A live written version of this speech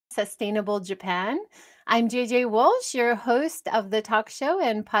Sustainable Japan. I'm JJWalsh, your host of the talk show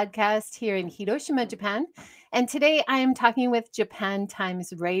and podcast here in Hiroshima, Japan. And today I am talking with Japan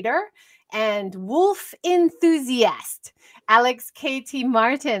Times writer and wolf enthusiast, Alex KT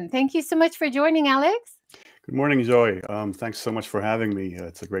Martin. Thank you so much for joining, Alex. Good morning, Joy. Thanks so much for having me.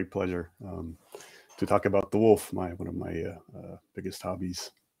 It's a great pleasure to talk about the wolf, one of my biggest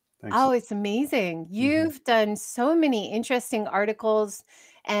hobbies. Thanks. Oh, it's amazing. You've done so many interesting articles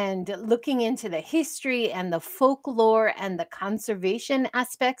and looking into the history and the folklore and the conservation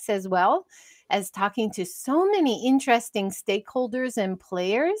aspects, as well as talking to so many interesting stakeholders and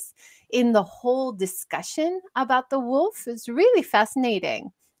players in the whole discussion about the wolf. It's really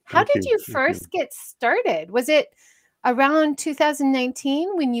fascinating. How Thank did you. you Thank you. first get started? Was it around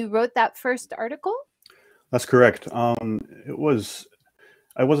 2019 when you wrote that first article? That's correct.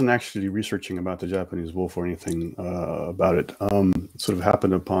 I wasn't actually researching about the Japanese wolf or anything about it. It sort of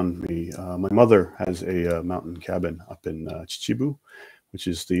happened upon me. My mother has a mountain cabin up in Chichibu, which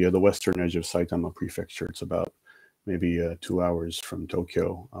is the western edge of Saitama Prefecture. It's about maybe 2 hours from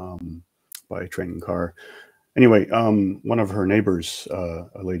Tokyo by train and car. Anyway, one of her neighbors, a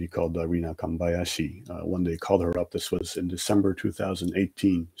lady called Rina Kambayashi, one day called her up. This was in December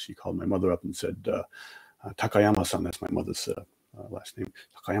 2018. She called my mother up and said, Takayama-san, that's my mother's last name.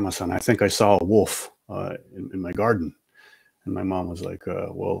 Takayama-san, I think I saw a wolf in my garden. And my mom was like,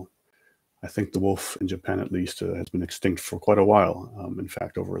 well, I think the wolf in Japan, at least, has been extinct for quite a while. In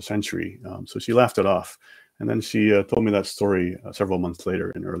fact, over a century. So she laughed it off. And then she told me that story several months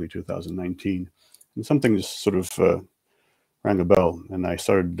later in early 2019. And something just sort of rang a bell. And I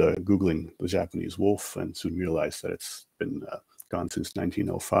started Googling the Japanese wolf and soon realized that it's been gone since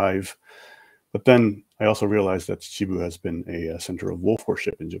 1905. But then I also realized that Chichibu has been a center of wolf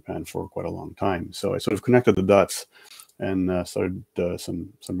worship in Japan for quite a long time. So I sort of connected the dots and started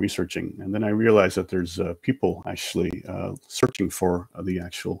some researching. And then I realized that there's people actually searching for the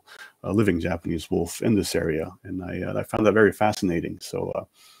actual living Japanese wolf in this area. And I found that very fascinating. So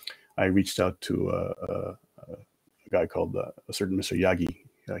I reached out to a guy called a certain Mr. Yagi,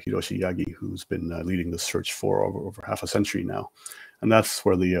 Hiroshima Yagi, who's been leading this search for over half a century now. And that's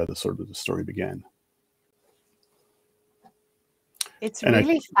where the sort of the story began. It's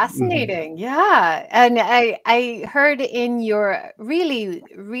really fascinating. Yeah. And I heard in your really,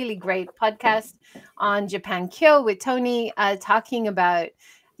 really great podcast on Japan Kyo with Tony talking about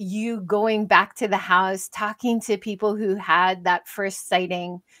you going back to the house, talking to people who had that first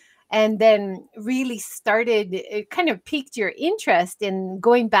sighting, and then really started, it kind of piqued your interest in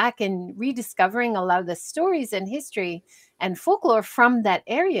going back and rediscovering a lot of the stories and history and folklore from that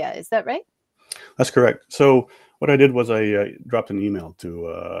area. Is that right? That's correct. So what I did was I dropped an email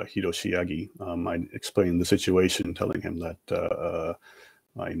to Hiroshima Yagi. I explained the situation, telling him that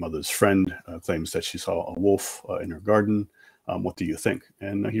my mother's friend claims that she saw a wolf in her garden. What do you think?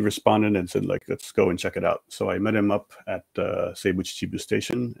 And he responded and said, like, let's go and check it out. So I met him up at Seibu Chichibu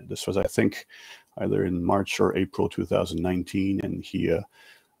Station. This was, I think, either in March or April 2019. And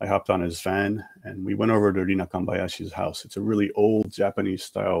I hopped on his van and we went over to Rina Kambayashi's house. It's a really old Japanese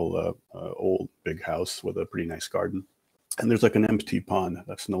style, old big house with a pretty nice garden. And there's like an empty pond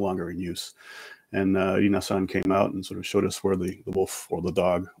that's no longer in use. And Rina-san came out and sort of showed us where the wolf or the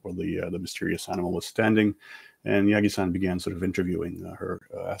dog or the mysterious animal was standing. And Yagi-san began sort of interviewing her,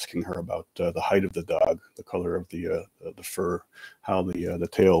 asking her about the height of the dog, the color of the fur, how the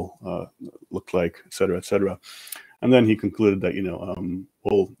tail looked like, et cetera, et cetera. And then he concluded that,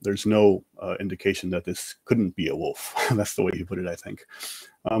 well, there's no indication that this couldn't be a wolf. That's the way he put it, I think.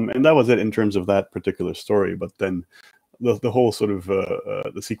 And that was it in terms of that particular story. But then the whole sort of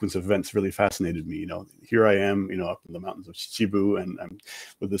the sequence of events really fascinated me. Here I am, up in the mountains of Chichibu, and I'm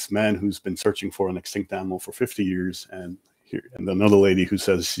with this man who's been searching for an extinct animal for 50 years, and another lady who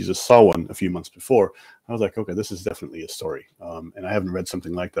says she just saw one a few months before. I was like, okay, this is definitely a story, and I haven't read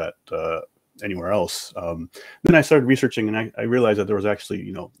something like that anywhere else. Then I started researching, and I realized that there was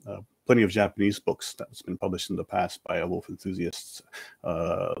actually, plenty of Japanese books that's been published in the past by wolf enthusiasts,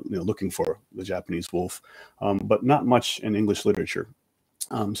 looking for the Japanese wolf, but not much in English literature.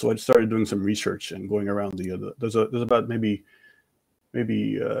 So I started doing some research and going around there's about maybe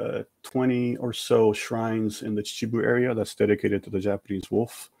 20 or so shrines in the Chichibu area that's dedicated to the Japanese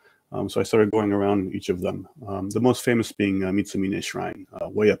wolf. So I started going around each of them. The most famous being Mitsumine Shrine,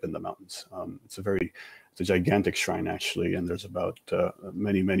 way up in the mountains. It's a gigantic shrine, actually, and there's about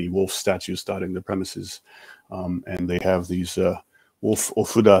many wolf statues dotting the premises. And they have these wolf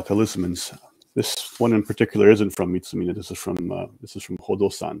ofuda talismans. This one in particular isn't from Mitsumine. This is from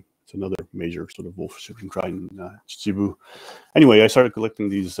Hodo-san. It's another major sort of wolf shooting ground in Chichibu. Anyway, I started collecting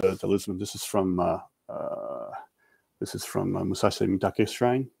these talismans. This is from Musashi Mitake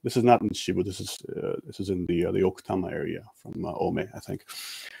Shrine. This is not in Chichibu. This is in the Okutama area from Ome, I think.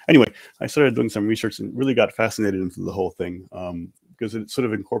 Anyway, I started doing some research and really got fascinated into the whole thing because it sort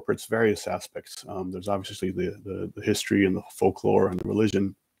of incorporates various aspects. There's obviously the history and the folklore and the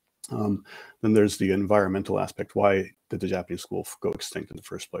religion. Then there's the environmental aspect. Why did the Japanese wolf go extinct in the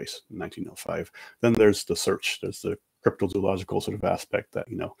first place in 1905? Then there's the search. There's the cryptozoological sort of aspect that,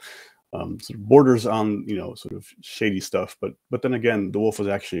 sort of borders on, sort of shady stuff. But then again, the wolf was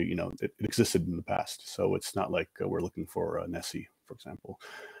actually, it existed in the past. So it's not like we're looking for Nessie, for example.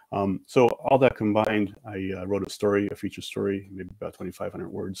 So all that combined, I wrote a feature story, maybe about 2,500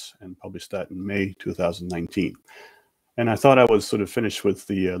 words, and published that in May 2019. And I thought I was sort of finished with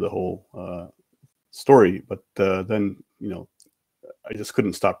the whole story, but then I just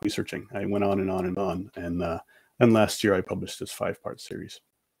couldn't stop researching. I went on and on and on, and then last year I published this 5-part series.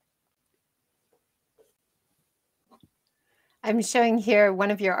 I'm showing here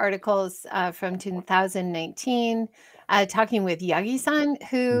one of your articles from 2019, talking with Yagi-san,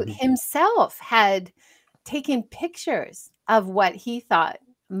 who himself had taken pictures of what he thought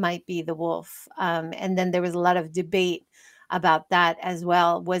might be the wolf. And then there was a lot of debate about that as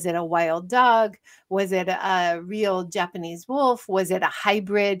well. Was it a wild dog? Was it a real Japanese wolf? Was it a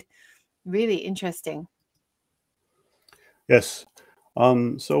hybrid? Really interesting. Yes.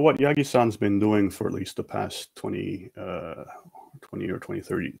 So what Yagi-san's been doing for at least the past 30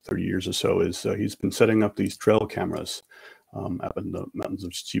 years or so is he's been setting up these trail cameras up in the mountains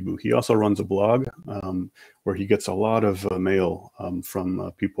of Chichibu. He also runs a blog where he gets a lot of mail from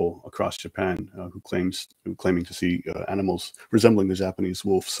people across Japan claiming to see animals resembling the Japanese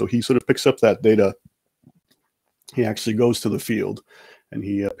wolf. So he sort of picks up that data. He actually goes to the field and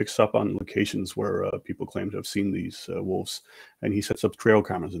he picks up on locations where people claim to have seen these wolves, and he sets up trail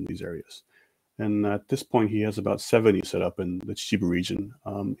cameras in these areas. And at this point, he has about 70 set up in the Chichibu region.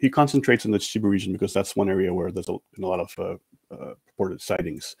 He concentrates in the Chichibu region because that's one area where there's been a lot of reported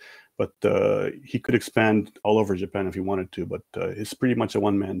sightings. But he could expand all over Japan if he wanted to, but it's pretty much a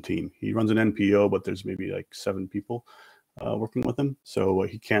one-man team. He runs an NPO, but there's maybe like 7 people working with him. So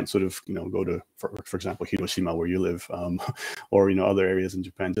he can't sort of, go to, for example, Hiroshima, where you live, or, other areas in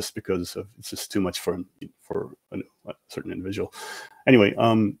Japan, just because it's just too much for a certain individual. Anyway,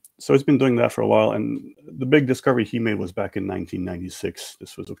 so he's been doing that for a while. And the big discovery he made was back in 1996.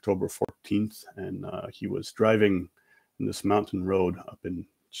 This was October 14th. And he was driving in this mountain road up in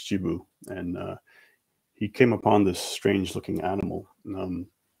Chichibu. And he came upon this strange looking animal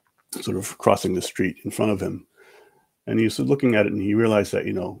sort of crossing the street in front of him. And he was looking at it, and he realized that,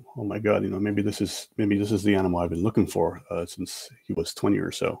 oh my God, maybe this is the animal I've been looking for since he was 20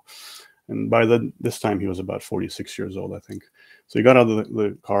 or so. And by this time, he was about 46 years old, I think. So he got out of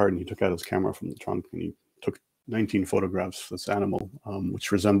the car and he took out his camera from the trunk and he took 19 photographs of this animal,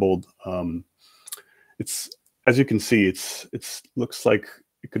 which resembled. It's, as you can see, it looks like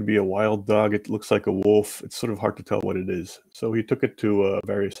it could be a wild dog. It looks like a wolf. It's sort of hard to tell what it is. So he took it to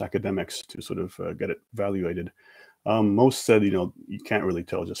various academics to sort of get it evaluated. Most said, you can't really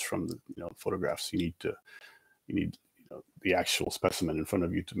tell just from the photographs. You need the actual specimen in front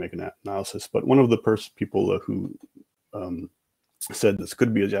of you to make an analysis. But one of the people who said this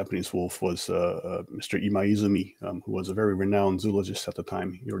could be a Japanese wolf was Mr. Imaizumi, who was a very renowned zoologist at the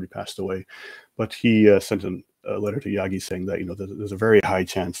time. He already passed away, but he sent a letter to Yagi saying that there's a very high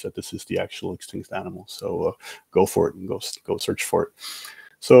chance that this is the actual extinct animal. So go for it and go search for it.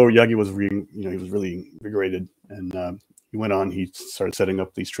 So Yagi was he was really invigorated, and he went on. He started setting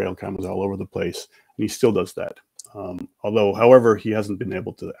up these trail cameras all over the place, and he still does that. However, he hasn't been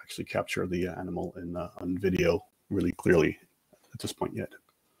able to actually capture the animal on video really clearly at this point yet.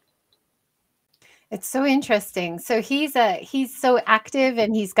 It's so interesting. So he's so active,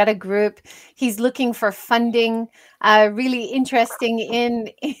 and he's got a group. He's looking for funding. Really interesting in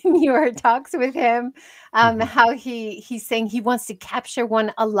your talks with him, how he's saying he wants to capture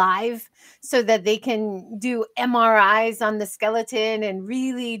one alive so that they can do MRIs on the skeleton and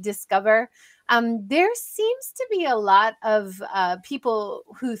really discover. There seems to be a lot of people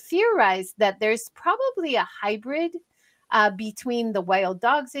who theorize that there's probably a hybrid between the wild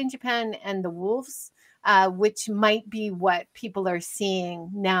dogs in Japan and the wolves, which might be what people are seeing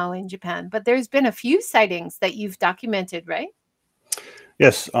now in Japan. But there's been a few sightings that you've documented, right?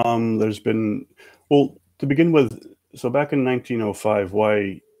 Yes, there's been, well, to begin with, so back in 1905,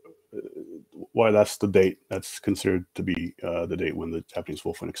 why that's the date that's considered to be the date when the Japanese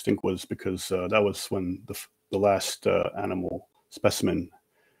wolf went extinct was because that was when the last animal specimen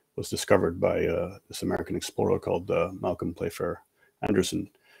was discovered by this American explorer called Malcolm Playfair Anderson.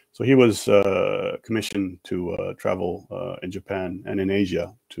 So he was commissioned to travel in Japan and in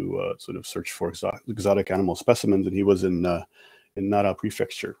Asia to sort of search for exotic animal specimens, and he was in Nara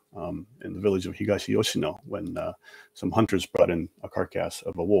Prefecture, in the village of Higashi Yoshino, when some hunters brought in a carcass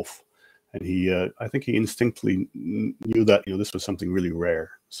of a wolf. And he, I think he instinctively knew that, you know, this was something really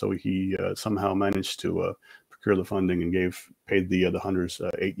rare. So he somehow managed to procure the funding and paid the hunters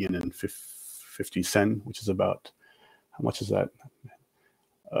 8 yen and 50 sen, which is about, how much is that?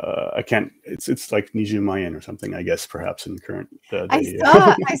 I can't. It's like 20 yen or something, I guess, perhaps in current day.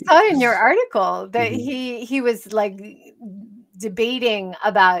 I saw in your article that he was like debating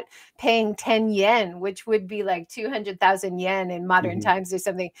about paying 10 yen, which would be like 200,000 yen in modern times or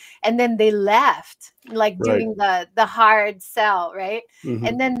something. And then they left, like doing the hard sell, right?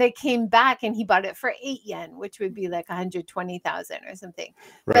 And then they came back and he bought it for 8 yen, which would be like 120,000 or something.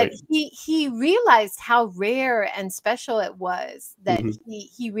 But he realized how rare and special it was that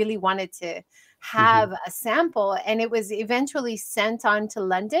he really wanted to have a sample, and it was eventually sent on to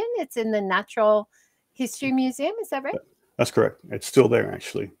London. It's in the Natural History Museum, is that right? That's correct. It's still there,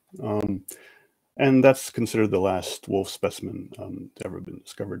 actually. And that's considered the last wolf specimen to ever been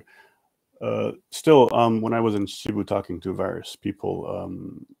discovered. Still, when I was in Cebu talking to various people,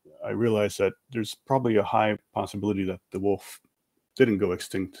 I realized that there's probably a high possibility that the wolf didn't go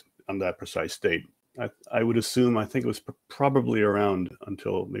extinct on that precise date. I would assume, I think it was probably around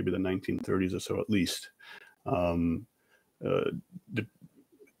until maybe the 1930s or so, at least.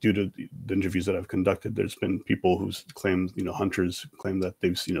 Due to the interviews that I've conducted, there's been people who's claimed, you know, hunters claim that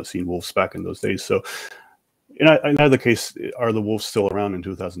they've, you know, seen wolves back in those days. So in either case, are the wolves still around in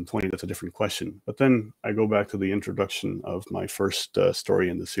 2020? That's a different question. But then I go back to the introduction of my first story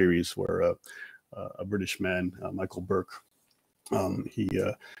in the series, where a British man, Michael Burke, he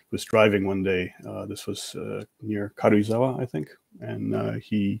was driving one day. This was near Karuizawa, I think, and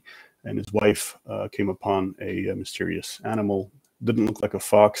he and his wife came upon a mysterious animal. Didn't look like a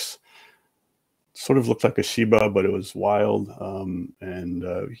fox, sort of looked like a Shiba, but it was wild. And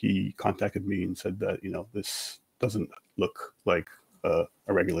he contacted me and said that, you know, this doesn't look like a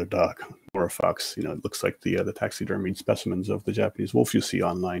regular dog or a fox. You know, it looks like the taxidermied specimens of the Japanese wolf you see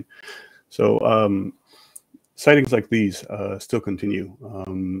online. So sightings like these still continue.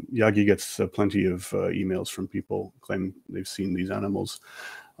 Yagi gets plenty of emails from people claiming they've seen these animals.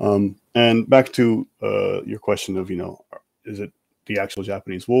 And back to your question of, you know, is it the actual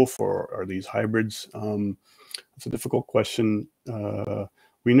Japanese wolf, or are these hybrids? It's a difficult question.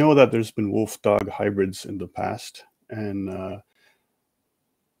 We know that there's been wolf-dog hybrids in the past, and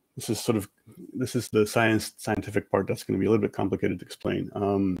this is the scientific part that's going to be a little bit complicated to explain.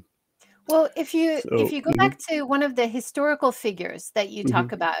 Well, if you go back to one of the historical figures that you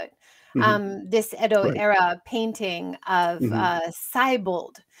talk about, this Edo era painting of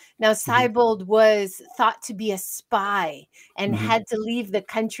Seibold. Now, Seibold was thought to be a spy and had to leave the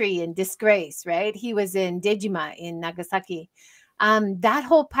country in disgrace, right? He was in Dejima in Nagasaki. That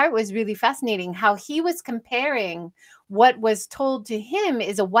whole part was really fascinating, how he was comparing what was told to him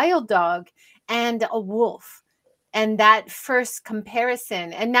is a wild dog and a wolf. And that first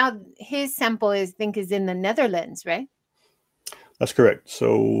comparison, and now his sample I think is in the Netherlands, right? That's correct.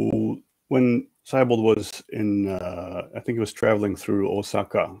 So when Seibold was in, I think he was traveling through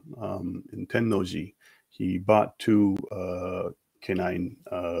Osaka in Tennoji, he bought 2 canine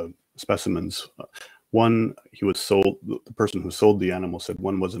specimens. One, he was sold, the person who sold the animal said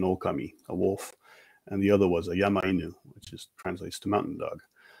one was an okami, a wolf, and the other was a yama-inu, which translates to mountain dog.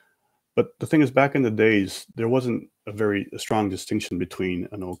 But the thing is, back in the days, there wasn't a strong distinction between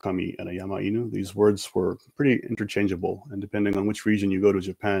an okami and a yama-inu. These words were pretty interchangeable, and depending on which region you go to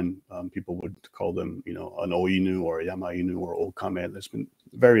Japan, people would call them, you know, an o-inu or a yama-inu or okame. There's been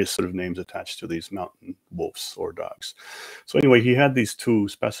various sort of names attached to these mountain wolves or dogs. So anyway, he had these 2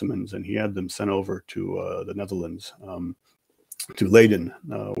 specimens, and he had them sent over to the Netherlands, to Leiden,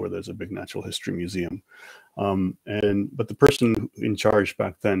 where there's a big natural history museum. But the person in charge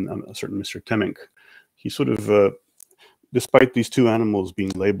back then, a certain Mr. Temminck, he sort of, despite these 2 animals being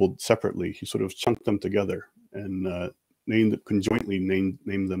labeled separately, he sort of chunked them together and conjointly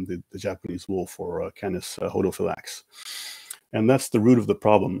named them the Japanese wolf, or Canis hodophylax. And that's the root of the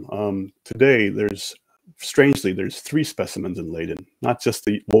problem. Today, strangely, there's 3 specimens in Leiden, not just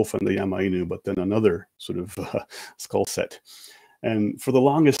the wolf and the yama-inu, but then another sort of skull set. And for the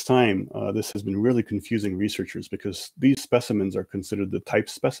longest time, this has been really confusing researchers, because these specimens are considered the type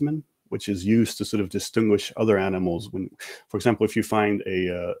specimen, which is used to sort of distinguish other animals. When, for example, if you find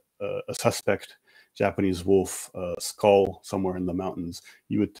a suspect Japanese wolf skull somewhere in the mountains,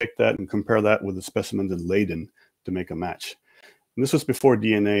 you would take that and compare that with the specimens in Leyden to make a match. And this was before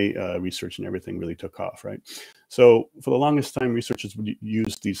DNA research and everything really took off, right? So for the longest time, researchers would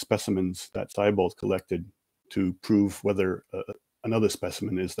use these specimens that Seibold collected to prove whether another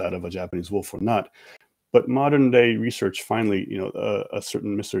specimen is that of a Japanese wolf or not. But modern day research finally, a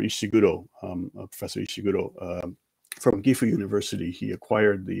certain Mr. Ishiguro, Professor Ishiguro from Gifu University, he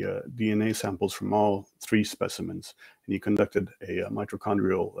acquired the DNA samples from all 3 specimens, and he conducted a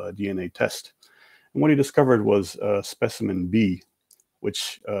mitochondrial DNA test. And what he discovered was specimen B,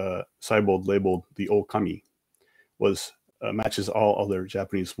 which Seibold labeled the Okami, matches all other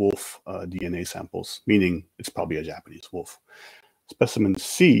Japanese wolf DNA samples, meaning it's probably a Japanese wolf. Specimen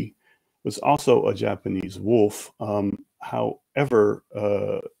C was also a Japanese wolf. However,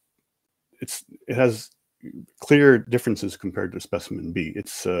 it has clear differences compared to specimen B.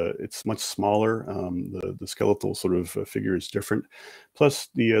 It's much smaller. The skeletal sort of figure is different. Plus,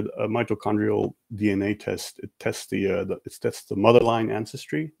 the mitochondrial DNA test, it tests the mother line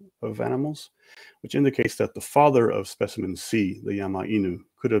ancestry of animals, which indicates that the father of specimen C, the Yama Inu,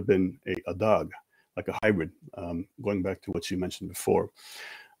 could have been a dog, like a hybrid, going back to what you mentioned before,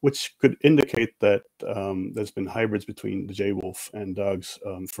 which could indicate that there's been hybrids between the J-wolf and dogs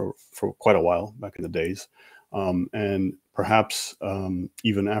for quite a while back in the days. And perhaps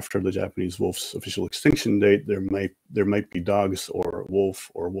even after the Japanese wolf's official extinction date, there might be dogs or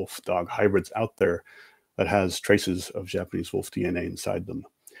wolf-dog hybrids out there that has traces of Japanese wolf DNA inside them.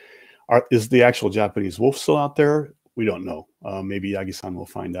 Is the actual Japanese wolf still out there? We don't know. Maybe Yagi-san will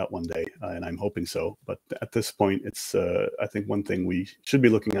find out one day, and I'm hoping so. But at this point, it's I think one thing we should be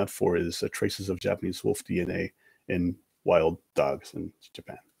looking out for is traces of Japanese wolf DNA in wild dogs in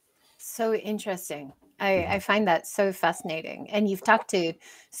Japan. So interesting. I find that so fascinating. And you've talked to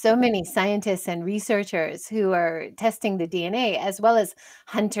so many scientists and researchers who are testing the DNA, as well as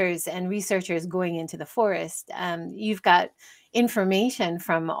hunters and researchers going into the forest. You've got information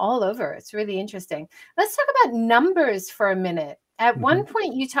from all over. It's really interesting. Let's talk about numbers for a minute. At one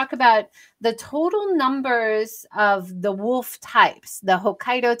point, you talk about the total numbers of the wolf types. The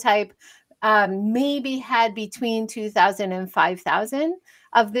Hokkaido type maybe had between 2,000 and 5,000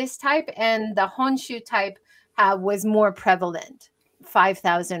 of this type, and the Honshu type was more prevalent,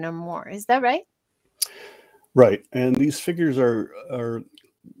 5,000 or more. Is that right? Right. And these figures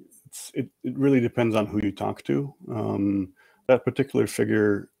it really depends on who you talk to. That particular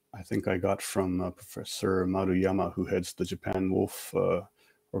figure, I think I got from Professor Maruyama, who heads the Japan Wolf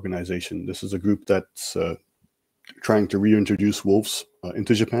organization. This is a group that's trying to reintroduce wolves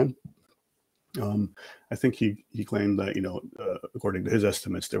into Japan. I think he claimed that, according to his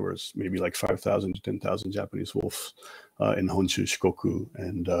estimates, there was maybe like 5,000 to 10,000 Japanese wolves in Honshu, Shikoku,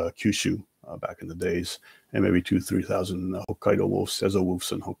 and Kyushu back in the days, and maybe 2,000 to 3,000 Hokkaido wolves, Sezo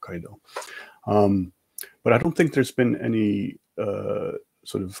wolves in Hokkaido. But I don't think there's been any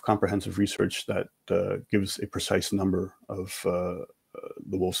sort of comprehensive research that gives a precise number of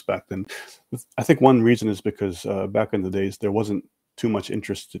the wolves back then. I think one reason is because back in the days, there wasn't too much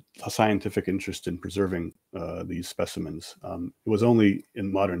scientific interest in preserving these specimens. It was only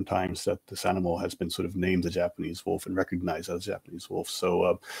in modern times that this animal has been sort of named the Japanese wolf and recognized as Japanese wolf.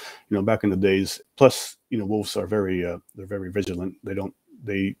 So, back in the days, plus, wolves are they're very vigilant.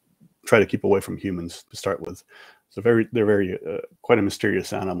 They try to keep away from humans to start with. So they're quite a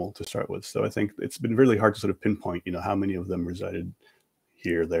mysterious animal to start with. So I think it's been really hard to sort of pinpoint, how many of them resided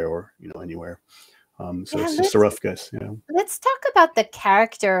here, there, or, anywhere. So it's just a rough guess. Let's talk about the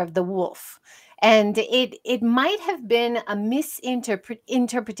character of the wolf. And it might have been a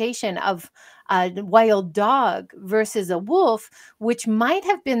misinterpretation of a wild dog versus a wolf, which might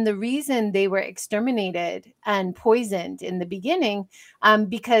have been the reason they were exterminated and poisoned in the beginning,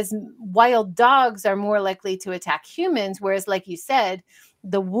 because wild dogs are more likely to attack humans, whereas, like you said,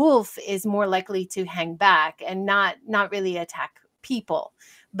 the wolf is more likely to hang back and not really attack people.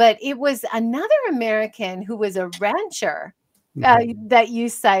 But it was another American who was a rancher that you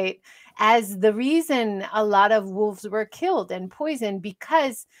cite as the reason a lot of wolves were killed and poisoned,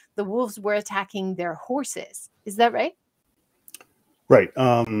 because the wolves were attacking their horses. Is that right? Right.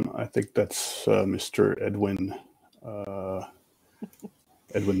 I think that's Mr. Edwin.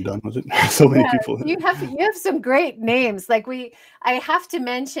 Edwin Dunn, was it? So many people. You have some great names. I have to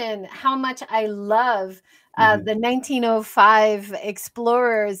mention how much I love the 1905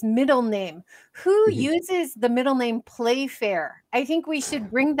 explorer's middle name. Who uses the middle name Playfair? I think we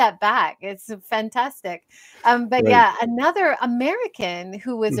should bring that back. It's fantastic. But yeah, another American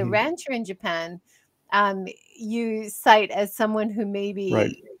who was a rancher in Japan, you cite as someone who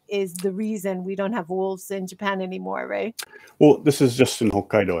maybe is the reason we don't have wolves in Japan anymore, right? Well, this is just in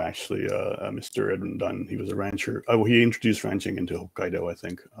Hokkaido, actually. Mr. Edwin Dunn, he was a rancher. He introduced ranching into Hokkaido, I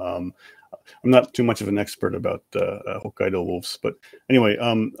think. I'm not too much of an expert about Hokkaido wolves, but anyway,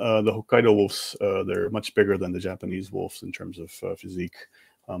 the Hokkaido wolves, they're much bigger than the Japanese wolves in terms of physique.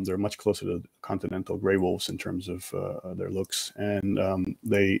 They're much closer to continental gray wolves in terms of their looks, and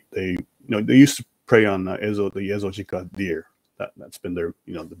they used to prey on the Ezojika deer. That's been their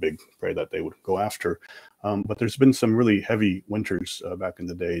the big prey that they would go after. But there's been some really heavy winters back in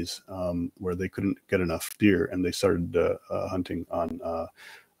the days where they couldn't get enough deer, and they started hunting on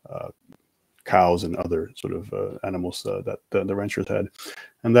cows and other sort of animals that the ranchers had,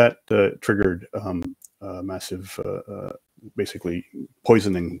 and that triggered massive, basically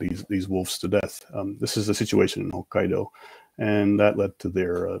poisoning these wolves to death. This is the situation in Hokkaido, and that led to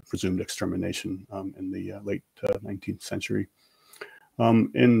their presumed extermination in the late 19th century.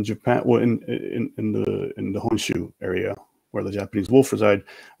 In Japan, well, in the Honshu area where the Japanese wolf reside,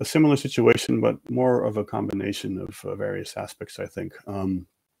 a similar situation, but more of a combination of various aspects, I think.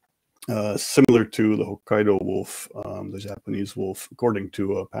 Similar to the Hokkaido wolf, the Japanese wolf, according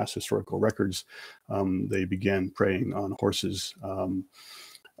to past historical records, they began preying on horses and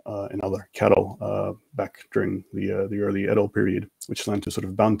other cattle back during the early Edo period, which led to sort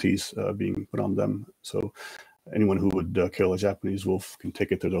of bounties being put on them. So anyone who would kill a Japanese wolf can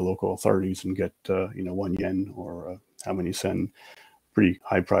take it to their local authorities and get 1 yen or how many sen, pretty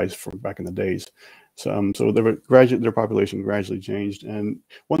high price from back in the days. So their population gradually changed. And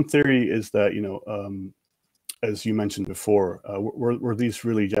one theory is that, as you mentioned before, were these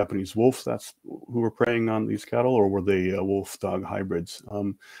really Japanese wolves who were preying on these cattle, or were they wolf-dog hybrids?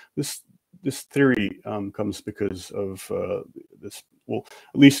 This theory comes because of this. Well,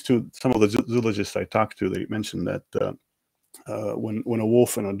 at least to some of the zoologists I talked to, they mentioned that when a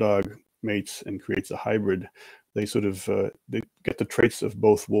wolf and a dog mates and creates a hybrid, they sort of they get the traits of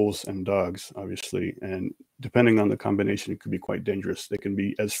both wolves and dogs, obviously, and depending on the combination, it could be quite dangerous. They can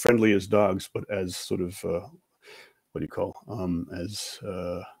be as friendly as dogs, but as sort of what do you call as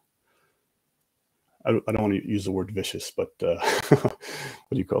I don't want to use the word vicious, but what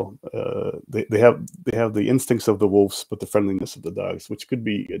do you call? They have the instincts of the wolves, but the friendliness of the dogs, which could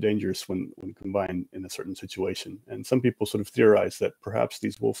be dangerous when combined in a certain situation. And some people sort of theorize that perhaps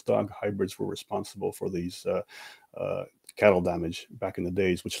these wolf-dog hybrids were responsible for these cattle damage back in the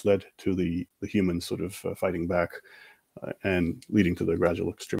days, which led to the humans sort of fighting back and leading to the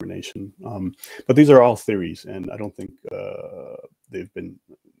gradual extermination. But these are all theories, and I don't think they've been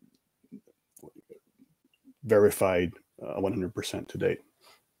verified 100% to date.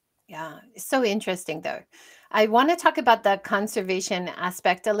 Yeah, it's so interesting though. I want to talk about the conservation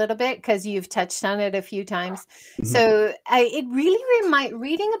aspect a little bit because you've touched on it a few times. So it really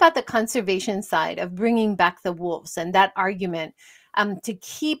reading about the conservation side of bringing back the wolves and that argument to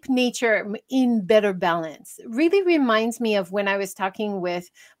keep nature in better balance really reminds me of when I was talking with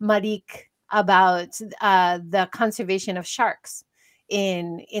Marik about the conservation of sharks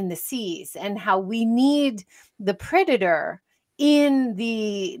in the seas and how we need the predator in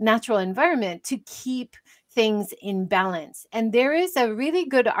the natural environment to keep things in balance. And there is a really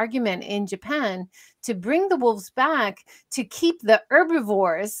good argument in Japan to bring the wolves back to keep the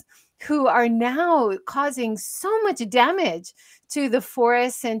herbivores who are now causing so much damage to the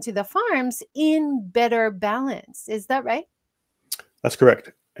forests and to the farms in better balance. Is that right? That's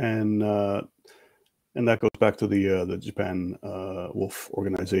correct. And that goes back to the Japan Wolf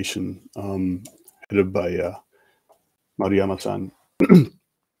Organization, headed by Maruyama-san.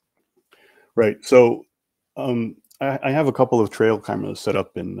 Right. So I have a couple of trail cameras set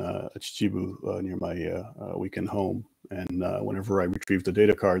up in Chichibu near my weekend home. And whenever I retrieve the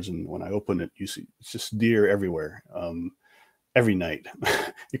data cards and when I open it, you see it's just deer everywhere. Every night,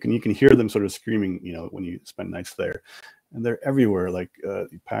 you can hear them sort of screaming, when you spend nights there, and they're everywhere, like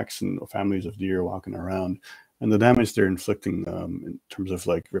packs and families of deer walking around. And the damage they're inflicting in terms of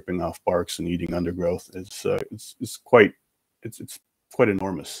like ripping off barks and eating undergrowth is quite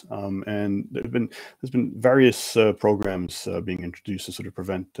enormous. And there's been various programs being introduced to sort of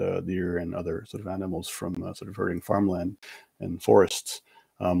prevent deer and other sort of animals from sort of hurting farmland and forests.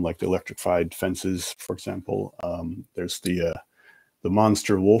 Like the electrified fences, for example. There's the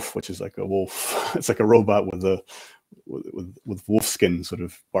monster wolf, which is like a wolf. It's like a robot with wolf skin, sort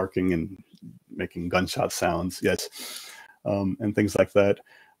of barking and making gunshot sounds. Yes, and things like that.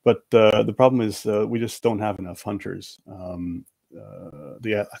 But the problem is we just don't have enough hunters. I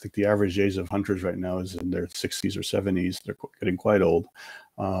think the average age of hunters right now is in their 60s or 70s. They're getting quite old.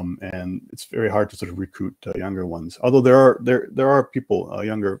 And it's very hard to sort of recruit younger ones. Although there are people,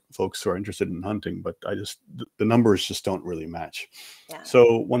 younger folks who are interested in hunting, but the numbers just don't really match. Yeah.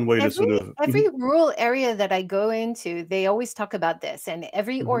 So one way to sort of every rural area that I go into, they always talk about this, and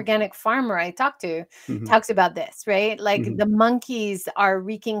every organic farmer I talk to talks about this, right? Like the monkeys are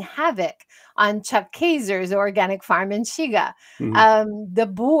wreaking havoc on Chuck Kaiser's organic farm in Shiga. The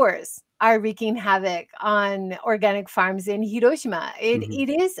boars are wreaking havoc on organic farms in Hiroshima. It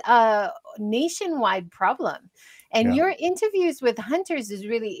is a nationwide problem. And your interviews with hunters is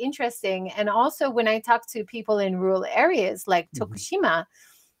really interesting. And also when I talk to people in rural areas like Tokushima,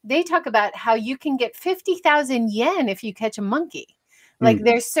 they talk about how you can get 50,000 yen if you catch a monkey. Like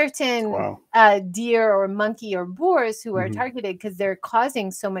there's certain deer or monkey or boars who are targeted because they're causing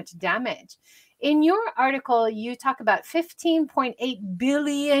so much damage. In your article, you talk about 15.8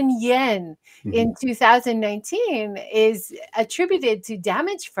 billion yen in 2019 is attributed to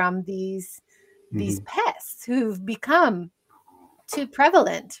damage from these pests who've become too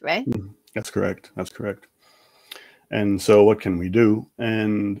prevalent, right? That's correct. That's correct. And so what can we do?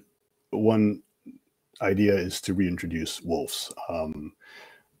 And one idea is to reintroduce wolves.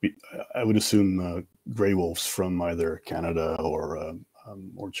 I would assume gray wolves from either Canada or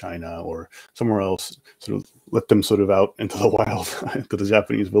China or somewhere else, sort of let them sort of out into the wild, into the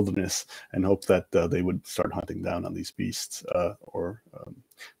Japanese wilderness, and hope that they would start hunting down on these beasts or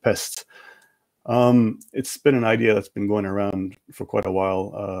pests. It's been an idea that's been going around for quite a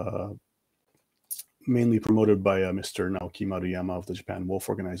while, mainly promoted by Mr. Naoki Maruyama of the Japan Wolf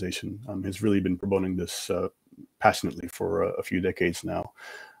Organization. He's really been promoting this passionately for a few decades now.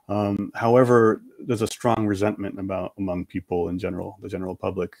 However, there's a strong resentment among people in general, the general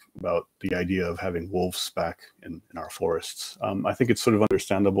public, about the idea of having wolves back in our forests. I think it's sort of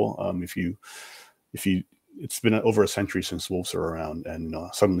understandable. It's been over a century since wolves are around, and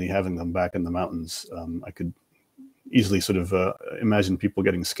suddenly having them back in the mountains, I could easily sort of imagine people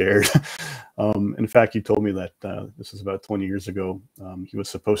getting scared. In fact, he told me that this was about 20 years ago. He was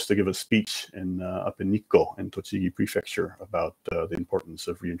supposed to give a speech up in Nikko in Tochigi Prefecture about the importance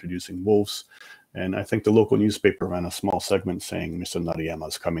of reintroducing wolves. And I think the local newspaper ran a small segment saying Mr. Nariyama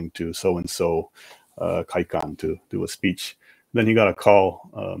is coming to so-and-so Kaikan to do a speech. Then he got a call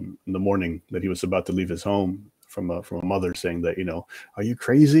in the morning that he was about to leave his home from a mother saying that, are you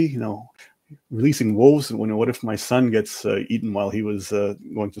crazy? Releasing wolves, what if my son gets eaten while he was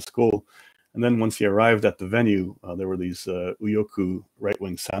going to school? And then once he arrived at the venue, there were these Uyoku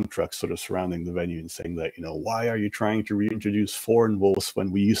right-wing sound trucks sort of surrounding the venue and saying that, why are you trying to reintroduce foreign wolves when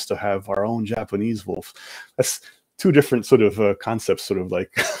we used to have our own Japanese wolf? That's two different sort of concepts, sort of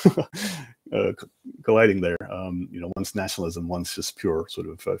like colliding there. One's nationalism, one's just pure sort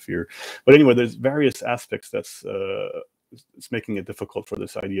of fear. But anyway, there's various aspects that's it's making it difficult for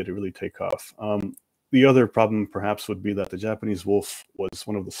this idea to really take off. The other problem perhaps would be that the Japanese wolf was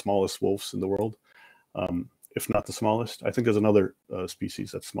one of the smallest wolves in the world, if not the smallest. I think there's another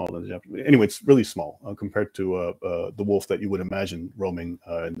species that's smaller than the Japanese. Anyway, it's really small compared to the wolf that you would imagine roaming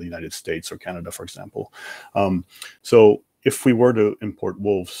in the United States or Canada, for example. So if we were to import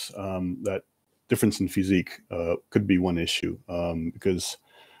wolves, that difference in physique could be one issue, because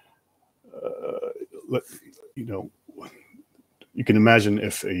you can imagine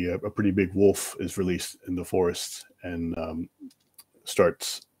if a pretty big wolf is released in the forest and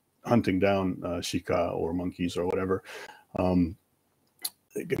starts hunting down shika or monkeys or whatever,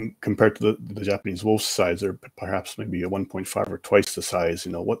 compared to the Japanese wolf's size, they're perhaps maybe a 1.5 or twice the size.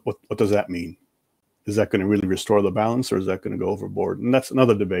 What does that mean? Is that going to really restore the balance, or is that going to go overboard? And that's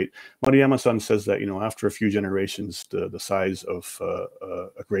another debate. Maruyama-san says that, after a few generations, the size of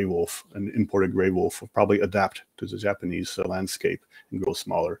a gray wolf, an imported gray wolf, will probably adapt to the Japanese landscape and grow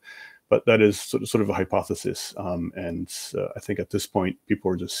smaller. But that is sort of a hypothesis. And I think at this point, people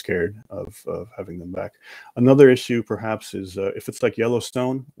are just scared of having them back. Another issue, perhaps, is if it's like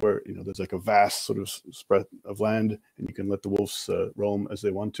Yellowstone, where there's like a vast sort of spread of land, and you can let the wolves roam as they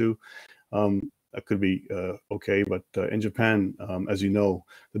want to. That could be okay, but in Japan, as you know,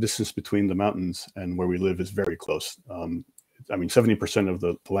 the distance between the mountains and where we live is very close. 70% of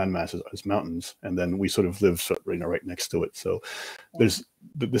the landmass is mountains, and then we sort of live right next to it. So the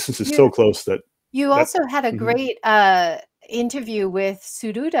distance is so close that you also had a great interview with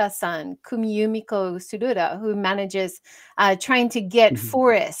Suruda-san, Kumiyumiko Suruda, who manages trying to get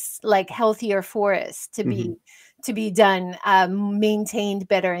forests, like healthier forests, to be done, maintained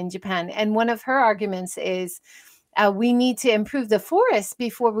better in Japan. And one of her arguments is we need to improve the forests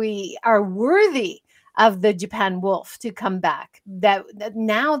before we are worthy of the Japan wolf to come back. That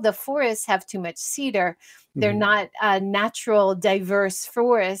now the forests have too much cedar. They're not a natural, diverse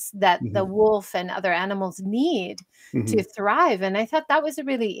forest that the wolf and other animals need to thrive. And I thought that was a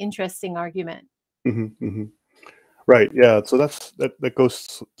really interesting argument. Right. Yeah. So that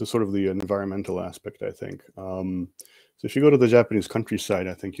goes to sort of the environmental aspect, I think. So if you go to the Japanese countryside,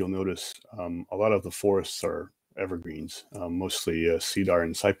 I think you'll notice a lot of the forests are evergreens, mostly cedar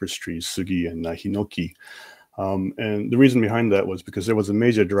and cypress trees, sugi and hinoki. And the reason behind that was because there was a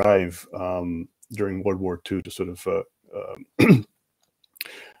major drive during World War II to sort of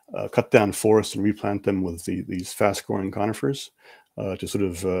cut down forests and replant them with these fast-growing conifers to sort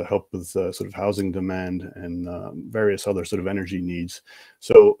of help with sort of housing demand and various other sort of energy needs.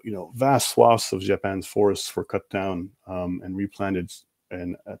 So, vast swaths of Japan's forests were cut down and replanted.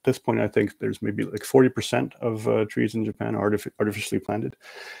 And at this point, I think there's maybe like 40% of trees in Japan are artificially planted.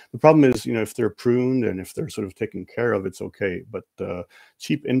 The problem is, if they're pruned and if they're sort of taken care of, it's okay. But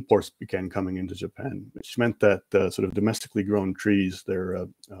cheap imports began coming into Japan, which meant that sort of domestically grown trees,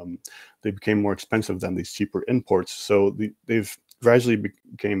 they became more expensive than these cheaper imports. So they've gradually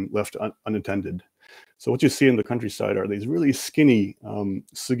became left unattended. So what you see in the countryside are these really skinny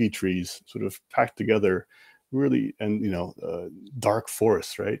sugi trees sort of packed together, really, and dark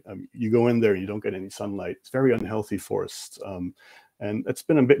forests, right? You go in there and you don't get any sunlight. It's very unhealthy forests, and it's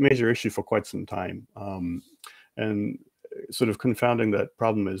been a major issue for quite some time. And sort of confounding that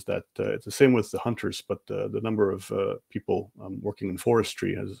problem is that it's the same with the hunters, but the number of people working in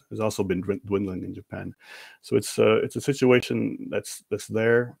forestry has also been dwindling in Japan. So it's a situation that's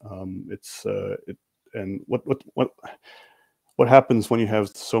there. And what happens when you have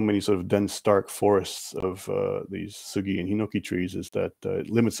so many sort of dense, dark forests of these sugi and hinoki trees is that it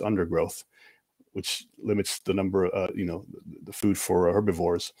limits undergrowth, which limits the number, the food for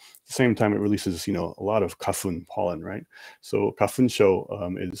herbivores. At the same time, it releases, a lot of kafun pollen, right? So kafunsho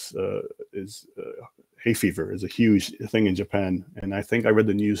is hay fever is a huge thing in Japan. And I think I read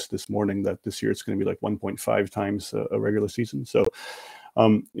the news this morning that this year it's going to be like 1.5 times a regular season. So,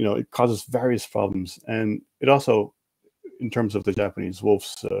 it causes various problems. And it also, in terms of the Japanese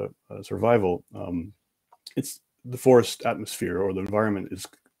wolf's survival, it's the forest atmosphere or the environment is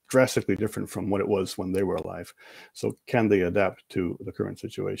drastically different from what it was when they were alive. So can they adapt to the current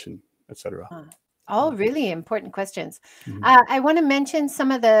situation, etc.? All really important questions. I want to mention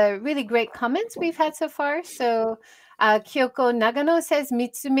some of the really great comments we've had so far. So Kyoko Nagano says,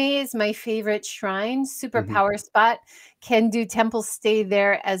 Mitsume is my favorite shrine, super power spot. Kendu Temple stay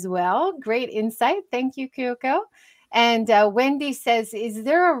there as well. Great insight. Thank you, Kyoko. And Wendy says, is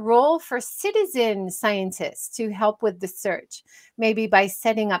there a role for citizen scientists to help with the search? Maybe by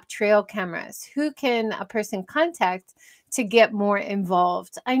setting up trail cameras. Who can a person contact to get more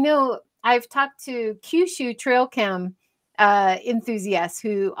involved? I know I've talked to Kyushu trail cam enthusiasts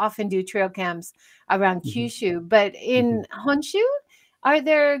who often do trail cams around Kyushu, but in Honshu, are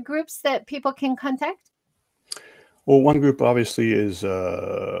there groups that people can contact? Well, one group obviously is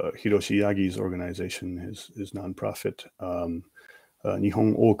Hiroshi Yagi's organization, his nonprofit.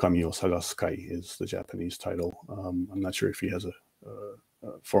 Nihon Okami o Sagasu Kai is the Japanese title. I'm not sure if he has a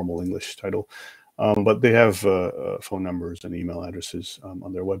formal English title, but they have phone numbers and email addresses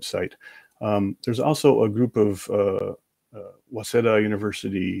on their website. There's also a group of Waseda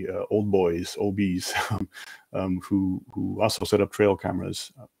University old boys, OBs, who also set up trail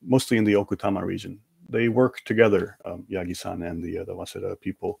cameras, mostly in the Okutama region. They work together, Yagi-san and the Waseda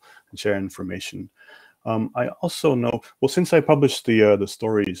people, and share information. I also know, well, since I published the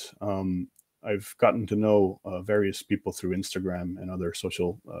stories, I've gotten to know various people through Instagram and other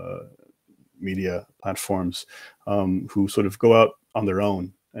social media platforms who sort of go out on their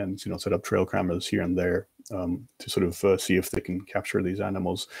own and set up trail cameras here and there to sort of see if they can capture these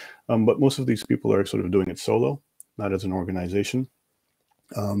animals. But most of these people are sort of doing it solo, not as an organization.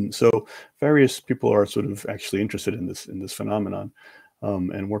 So various people are sort of actually interested in this phenomenon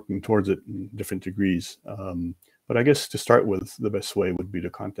and working towards it in different degrees. But I guess to start with, the best way would be to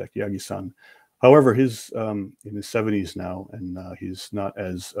contact Yagi-san. However, he's in his 70s now, and he's not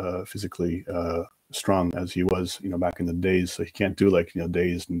as physically strong as he was, back in the days. So he can't do like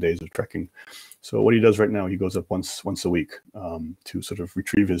days and days of trekking. So what he does right now, he goes up once a week to sort of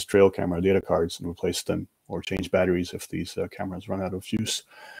retrieve his trail camera data cards and replace them, or change batteries if these cameras run out of use.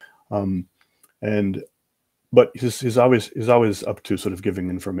 But he's always up to sort of giving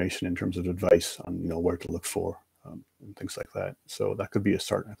information in terms of advice on where to look for and things like that. So that could be a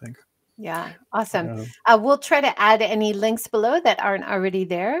start, I think. Yeah, awesome. Yeah. We'll try to add any links below that aren't already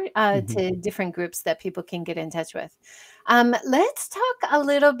there to different groups that people can get in touch with. Let's talk a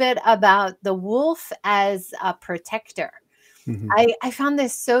little bit about the wolf as a protector. Hmm. I found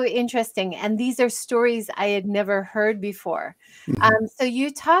this so interesting, and these are stories I had never heard before. Hmm. So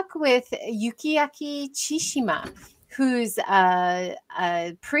you talk with Yukiaki Chishima, who's a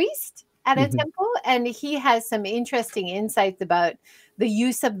priest at a Hmm. temple, and he has some interesting insights about the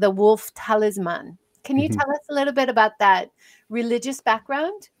use of the wolf talisman. Can you Hmm. tell us a little bit about that religious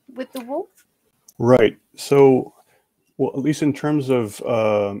background with the wolf? Right. So, well, at least in terms of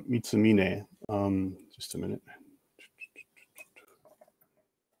Mitsumine, just a minute.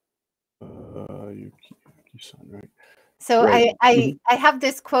 Yuki-san, right? So Right. I have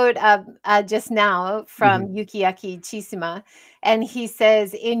this quote just now Hmm. from Yukiaki Chisima, and he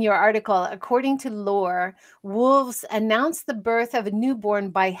says in your article, according to lore, wolves announce the birth of a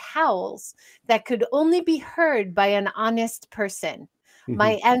newborn by howls that could only be heard by an honest person. Hmm.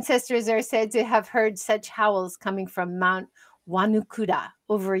 My ancestors are said to have heard such howls coming from Mount Wanukura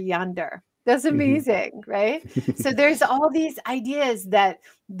over yonder. That's Hmm. amazing, right? So there's all these ideas that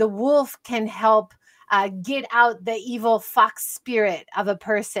the wolf can help get out the evil fox spirit of a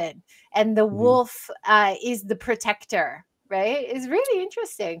person, and the Hmm. wolf is the protector. Right? It's really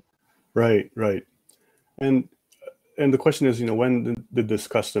interesting. Right. Right. And the question is, when did this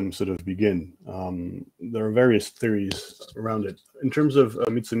custom sort of begin? There are various theories around it. In terms of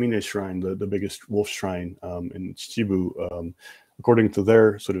Mitsumine Shrine, the biggest wolf shrine in Chichibu, according to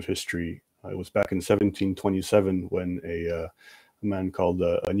their sort of history, it was back in 1727 when a man called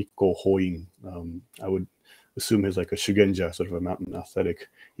Nikko Hoin, I would assume he's like a shugenja, sort of a mountain ascetic.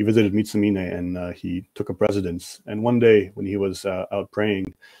 He visited Mitsumine and he took up residence. And one day when he was out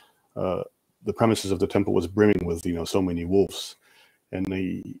praying, uh, the premises of the temple was brimming with so many wolves, and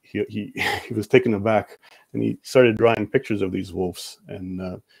he was taken aback, and he started drawing pictures of these wolves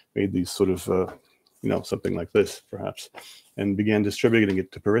and made these sort of something like this perhaps, and began distributing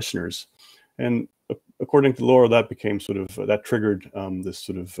it to parishioners. And according to lore, that became sort of that triggered this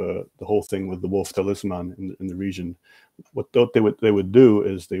sort of the whole thing with the wolf talisman in the region. What they would do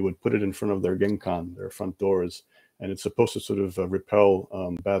is they would put it in front of their genkan, their front doors, and it's supposed to sort of repel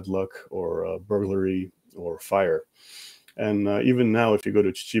bad luck or burglary or fire. And even now, if you go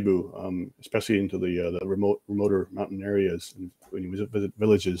to Chichibu, especially into the remoter mountain areas, and when you visit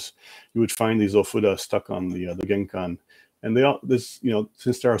villages, you would find these ofuda stuck on the genkan. And they all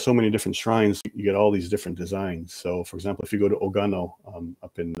since there are so many different shrines, you get all these different designs. So, for example, if you go to Ogano,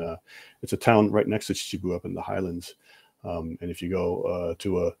 up in it's a town right next to Chichibu, up in the highlands, and if you go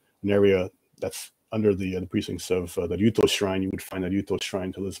to an area that's under the precincts of the Ryuto Shrine, you would find a Ryuto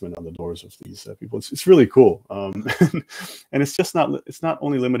Shrine talisman on the doors of these people. It's really cool, and it's not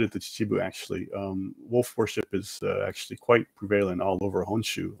only limited to Chichibu. Actually, wolf worship is actually quite prevalent all over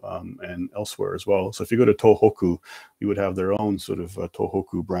Honshu and elsewhere as well. So if you go to Tohoku, you would have their own sort of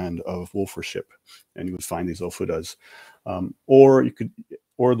Tohoku brand of wolf worship, and you would find these ofudas, or you could.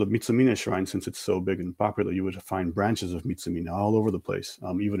 Or the Mitsumine Shrine, since it's so big and popular, you would find branches of Mitsumine all over the place,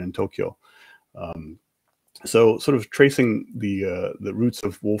 even in Tokyo. So sort of tracing the roots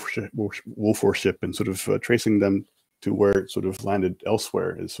of wolf worship and sort of tracing them to where it sort of landed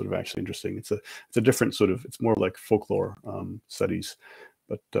elsewhere is sort of actually interesting. It's a different sort of, it's more like folklore studies,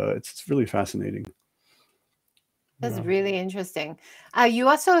 but it's really fascinating. That's Yeah. really interesting. You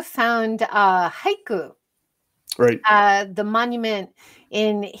also found haiku, Right. the monument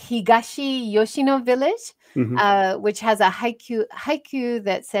in Higashi Yoshino village, Hmm. which has a haiku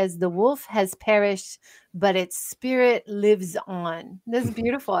that says, "The wolf has perished, but its spirit lives on." That's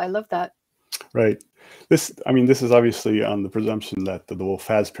beautiful. I love that. Right. This is obviously on the presumption that the wolf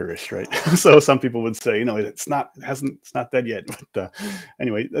has perished, right? So some people would say, it's not dead yet. But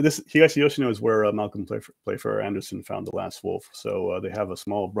anyway, this Higashi Yoshino is where Malcolm Playfair Anderson found the last wolf. So they have a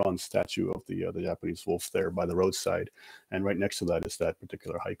small bronze statue of the Japanese wolf there by the roadside, and right next to that is that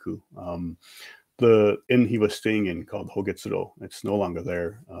particular haiku. The inn he was staying in, called Hogetsuro, it's no longer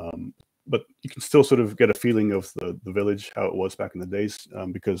there. But you can still sort of get a feeling of the village, how it was back in the days,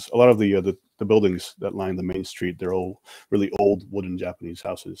 because a lot of the buildings that line the main street, they're all really old wooden Japanese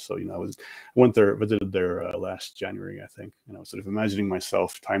houses. So I went there, visited there last January, I think, and I was sort of imagining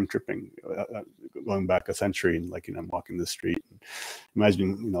myself time tripping, going back a century, and I'm walking the street, and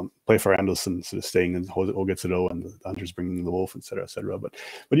imagining Playfair Anderson sort of staying in Hogetsuro and the hunters bringing the wolf, etc., etc. But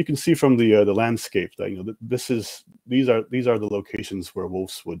you can see from the landscape that these are the locations where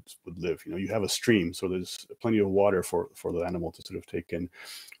wolves would live. You have a stream, so there's plenty of water for the animal to sort of take in.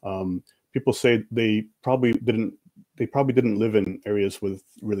 People say they probably didn't they probably didn't live in areas with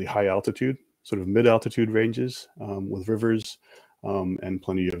really high altitude, sort of mid-altitude ranges with rivers and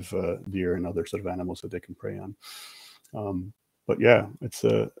plenty of deer and other sort of animals that they can prey on. But yeah, it's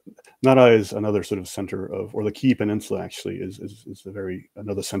Nara is another sort of center of, or the Kii Peninsula actually is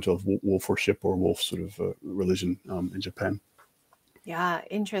another center of wolf worship or wolf sort of religion in Japan. Yeah,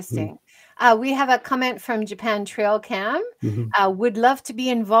 interesting. We have a comment from Japan Trail Cam. Mm-hmm. Would love to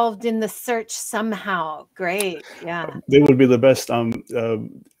be involved in the search somehow. Great. Yeah. They would be the best.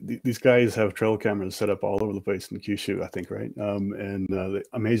 These guys have trail cameras set up all over the place in Kyushu, I think, right? And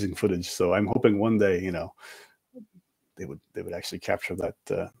amazing footage. So I'm hoping one day, you know, they would actually capture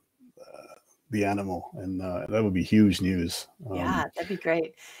that the animal, and that would be huge news. Yeah, that'd be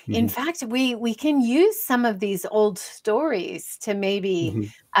great. In fact, we can use some of these old stories to maybe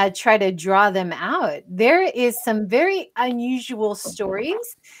try to draw them out. There is some very unusual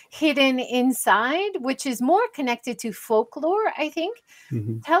stories hidden inside, which is more connected to folklore, I think.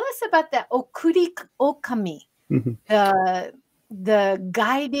 Tell us about the Okuri Okami, the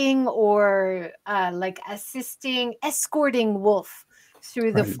guiding or like escorting wolf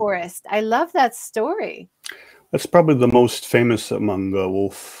through the forest. I love that story. That's probably the most famous among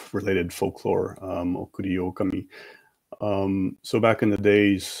wolf-related folklore, Okuri Okami. So back in the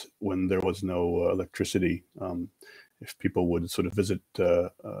days when there was no electricity, if people would sort of visit,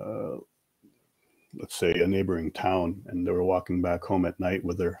 let's say, a neighboring town, and they were walking back home at night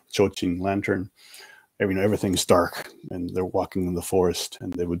with their chochin lantern, everything's dark, and they're walking in the forest,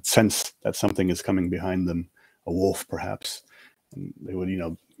 and they would sense that something is coming behind them, a wolf perhaps. And they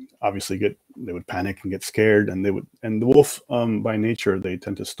would, obviously they would panic and get scared, and the wolf, by nature, they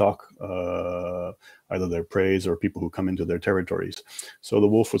tend to stalk either their prey or people who come into their territories. So the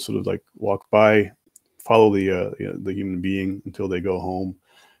wolf would sort of like walk by, follow the human being until they go home,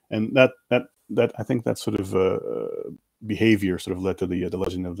 and that I think that sort of behavior sort of led to the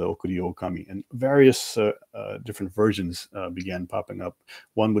legend of the Okuri Okami, and various different versions began popping up.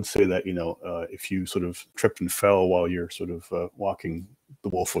 One would say that if you sort of tripped and fell while you're sort of walking, the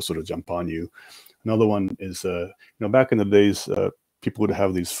wolf will sort of jump on you. Another one is back in the days people would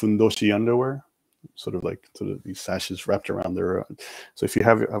have these fundoshi underwear, sort of these sashes wrapped around their. So if you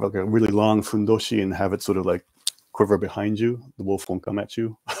have like a really long fundoshi and have it sort of like quiver behind you, the wolf won't come at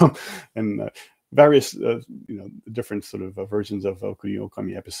you, and various different sort of versions of Okuri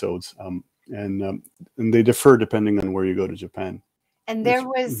Okami episodes, and they differ depending on where you go to Japan. And there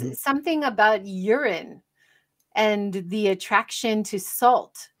was something about urine and the attraction to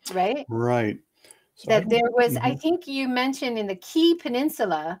salt, right? Right. So that there was, I think you mentioned in the Kii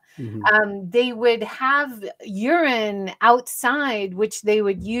Peninsula, they would have urine outside, which they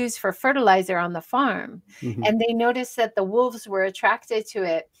would use for fertilizer on the farm. And they noticed that the wolves were attracted to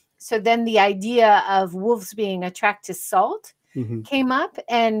it. So then the idea of wolves being attracted to salt came up,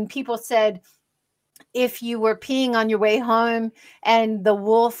 and people said, if you were peeing on your way home and the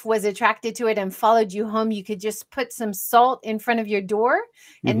wolf was attracted to it and followed you home, you could just put some salt in front of your door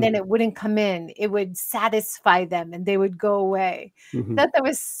and then it wouldn't come in. It would satisfy them and they would go away. That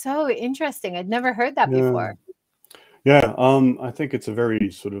was so interesting. I'd never heard that before. Yeah, I think it's a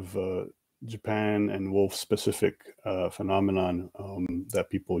very sort of Japan and wolf specific phenomenon that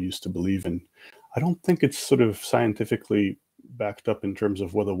people used to believe in. I don't think it's sort of scientifically backed up in terms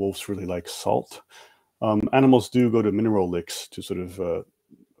of whether wolves really like salt. Animals do go to mineral licks to sort of,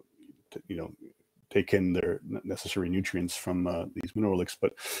 take in their necessary nutrients from these mineral licks,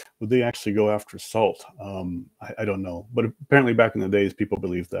 but would they actually go after salt? I don't know. But apparently back in the days, people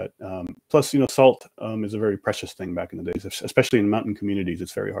believed that. Plus, salt is a very precious thing back in the days, especially in mountain communities.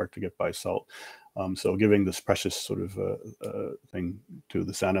 It's very hard to get by salt. So giving this precious sort of thing to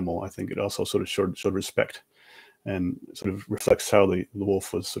this animal, I think it also sort of showed respect, and sort of reflects how the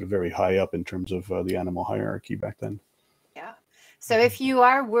wolf was sort of very high up in terms of the animal hierarchy back then. Yeah. So if you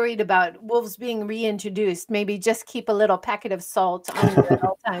are worried about wolves being reintroduced, maybe just keep a little packet of salt on you at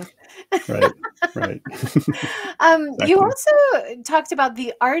all times. Right. Exactly. You also talked about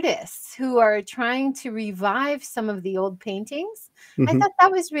the artists who are trying to revive some of the old paintings. I thought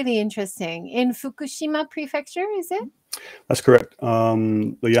that was really interesting. In Fukushima Prefecture, is it? That's correct.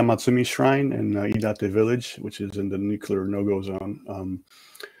 The Yamatsumi Shrine in Idate Village, which is in the nuclear no-go zone.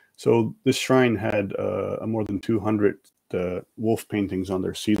 So this shrine had more than 200 wolf paintings on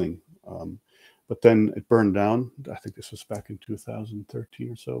their ceiling. But then it burned down. I think this was back in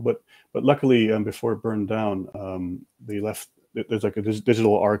 2013 or so. But luckily, before it burned down, they left. There's like a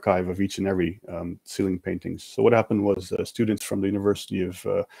digital archive of each and every ceiling paintings. So what happened was students from the University of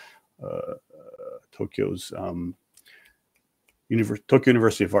Tokyo's Tokyo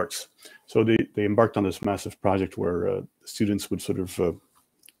University of Arts. So they embarked on this massive project where students would sort of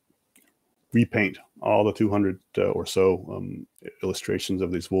repaint all the 200 or so illustrations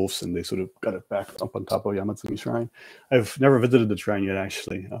of these wolves, and they sort of got it back up on top of Yamatsumi Shrine. I've never visited the shrine yet,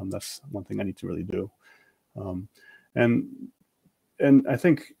 actually. That's one thing I need to really do. And I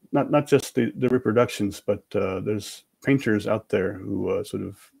think not just the reproductions, but there's painters out there who sort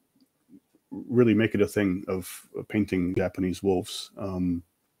of really make it a thing of painting Japanese wolves.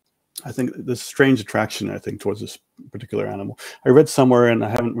 I think this strange attraction, I think, towards this particular animal. I read somewhere, and I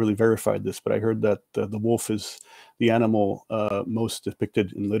haven't really verified this, but I heard that the wolf is the animal most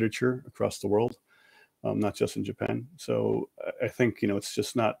depicted in literature across the world, not just in Japan. So I think, it's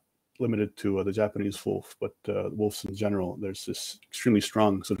just not limited to the Japanese wolf, but wolves in general. There's this extremely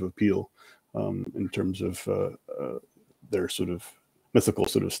strong sort of appeal in terms of their sort of mythical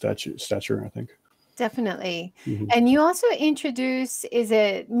sort of stature, I think. Definitely. And you also introduced, is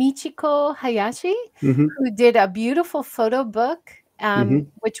it Michiko Hayashi, who did a beautiful photo book,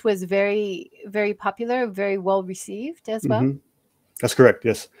 which was very, very popular, very well received as well? That's correct,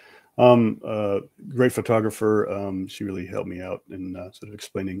 yes. Great photographer. She really helped me out in sort of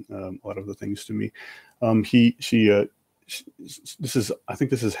explaining a lot of the things to me. I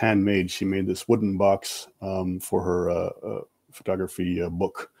think this is handmade. She made this wooden box for her photography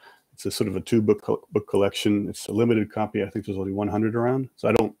book. It's a sort of a 2-book collection. It's a limited copy. I think there's only 100 around. So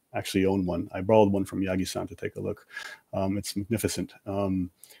I don't actually own one. I borrowed one from Yagi-san to take a look. It's magnificent. And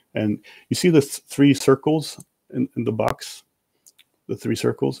you see the 3 circles in the box, the 3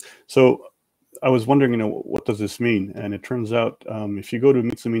 circles. So I was wondering, what does this mean? And it turns out if you go to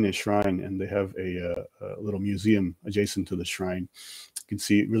Mitsumine Shrine, and they have a little museum adjacent to the shrine, you can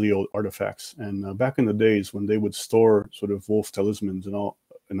see really old artifacts. And back in the days when they would store sort of wolf talismans and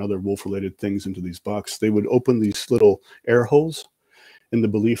other wolf-related things into these boxes, they would open these little air holes in the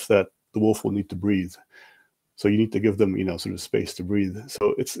belief that the wolf will need to breathe. So you need to give them, sort of space to breathe.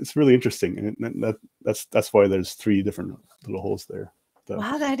 So it's really interesting, and that's why there's 3 different little holes there.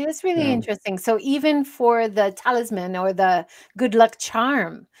 Wow, that is really interesting. So even for the talisman or the good luck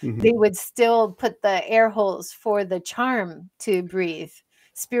charm, they would still put the air holes for the charm to breathe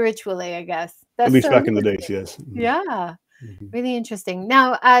spiritually, I guess. That's at least back in the days, yes. Yeah. Really interesting.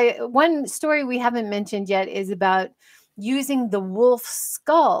 Now, one story we haven't mentioned yet is about using the wolf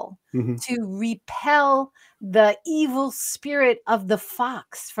skull to repel the evil spirit of the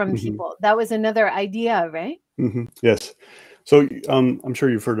fox from people. That was another idea, right? Yes. So I'm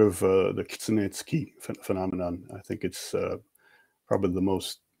sure you've heard of the Kitsune-tsuki phenomenon. I think it's probably the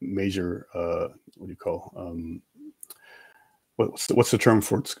most major, what do you call, what's the term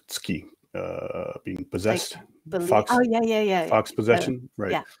for tsuki? Being possessed, Like fox. Oh, yeah. Fox possession,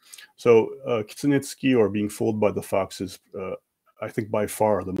 right? Yeah. So Kitsune-tsuki, or being fooled by the fox, is I think by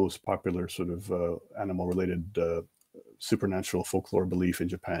far the most popular sort of animal-related supernatural folklore belief in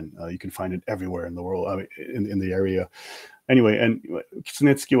Japan. You can find it everywhere in the world, I mean, in the area. Anyway, and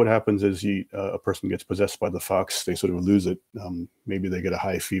Kitsune-tsuki, what happens is a person gets possessed by the fox. They sort of lose it. Maybe they get a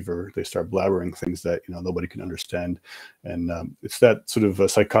high fever. They start blabbering things that nobody can understand, and it's that sort of a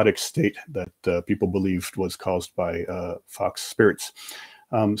psychotic state that people believed was caused by fox spirits.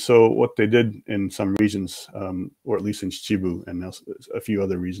 So what they did in some regions, or at least in Chichibu and a few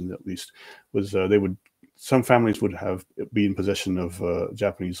other regions at least, was some families would be in possession of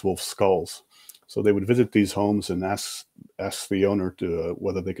Japanese wolf skulls. So they would visit these homes and ask the owner to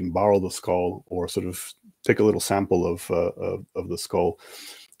whether they can borrow the skull, or sort of take a little sample of the skull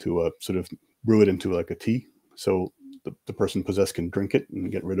to sort of brew it into like a tea. So the person possessed can drink it and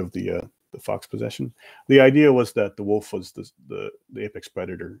get rid of the fox possession. The idea was that the wolf was the apex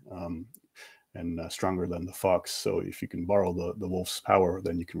predator, and stronger than the fox. So if you can borrow the wolf's power,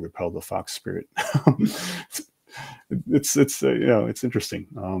 then you can repel the fox spirit. It's interesting.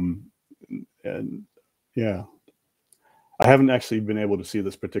 And yeah, I haven't actually been able to see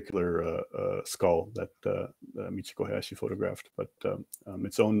this particular skull that Michiko Hayashi photographed, but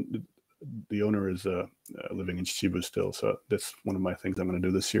the owner is living in Chichibu still, so that's one of my things I'm going to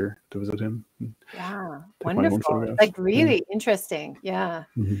do this year, to visit him. Yeah, wonderful. Like really interesting. Yeah.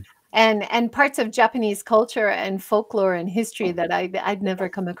 And parts of Japanese culture and folklore and history that I'd never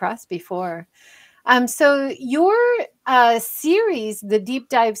come across before. So your series, the deep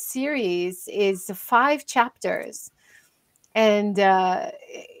dive series, is 5 chapters, and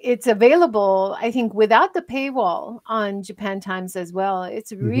it's available, I think, without the paywall on Japan Times as well.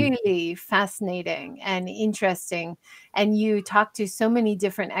 It's really fascinating and interesting, and you talk to so many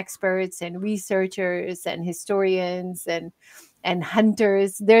different experts and researchers and historians, and and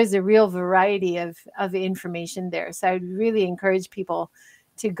hunters. There's a real variety of information there. So I'd really encourage people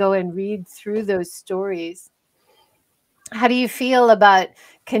to go and read through those stories. How do you feel about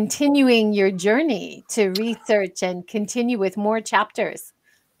continuing your journey to research and continue with more chapters?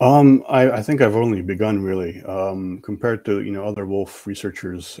 I think I've only begun really. Compared to other wolf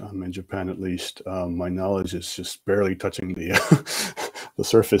researchers in Japan, at least, my knowledge is just barely touching the the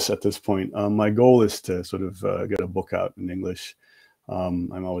surface at this point. My goal is to sort of get a book out in English.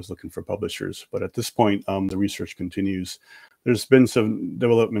 I'm always looking for publishers, but at this point, the research continues. There's been some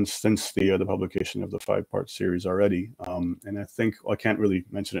developments since the publication of the 5-part series already, and I think I can't really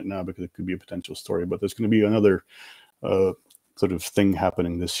mention it now because it could be a potential story. But there's going to be another sort of thing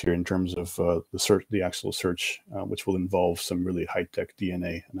happening this year in terms of the actual search, which will involve some really high-tech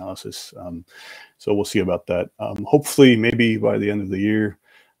DNA analysis. So we'll see about that. Hopefully, maybe by the end of the year,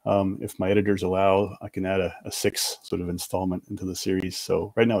 if my editors allow, I can add a 6th sort of installment into the series.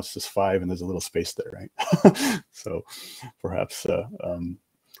 So right now it's just 5, and there's a little space there, right? So perhaps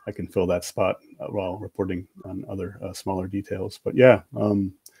I can fill that spot while reporting on other smaller details. But yeah,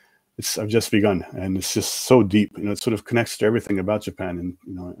 I've just begun, and it's just so deep. It sort of connects to everything about Japan,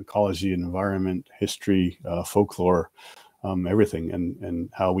 and ecology and environment, history, folklore, everything, and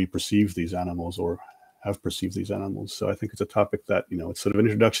how we perceive these animals or have perceived these animals. So I think it's a topic that it's sort of an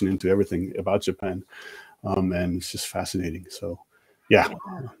introduction into everything about Japan, and it's just fascinating. So yeah.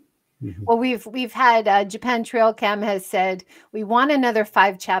 Well, we've had Japan Trail Cam has said we want another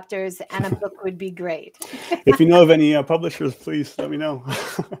 5 chapters, and a book would be great. If you know of any publishers, please let me know.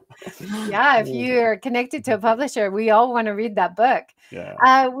 Yeah, if you're connected to a publisher, we all want to read that book.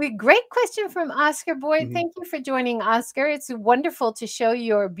 Yeah. Great question from Oscar Boyd. Thank you for joining, Oscar. It's wonderful to show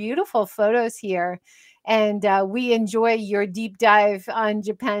your beautiful photos here. And we enjoy your deep dive on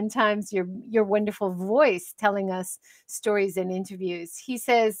Japan Times, your wonderful voice telling us stories and interviews. He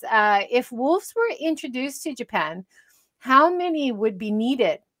says, if wolves were introduced to Japan, how many would be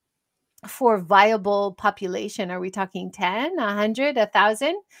needed for viable population? Are we talking 10, 100,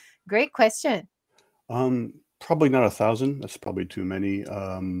 1,000? Great question. Probably not 1,000. That's probably too many.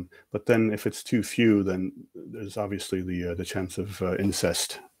 But then if it's too few, then there's obviously the chance of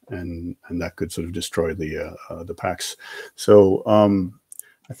incest. And that could sort of destroy the packs. So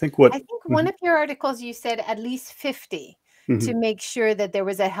I think one of your articles, you said at least 50 to make sure that there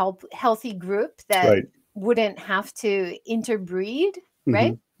was a healthy group that wouldn't have to interbreed,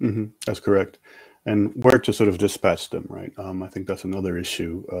 right? That's correct. And where to sort of dispatch them, right? I think that's another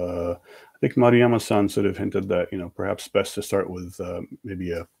issue. I think Mariyama-san sort of hinted that perhaps best to start with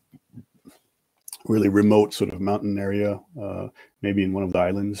maybe a really remote sort of mountain area, maybe in one of the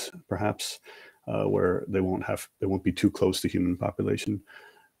islands, perhaps, where they won't be too close to human population.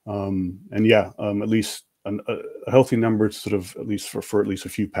 And yeah, at least a healthy number, sort of at least for at least a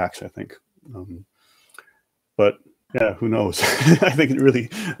few packs, I think. But yeah, who knows? I think it really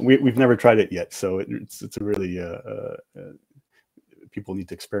we've never tried it yet, so it's a really people need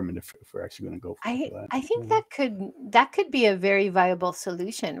to experiment if we're actually going to go for that. I think that could be a very viable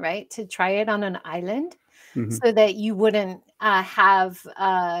solution, right? To try it on an island, so that you wouldn't have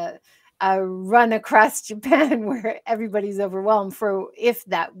a run across Japan where everybody's overwhelmed if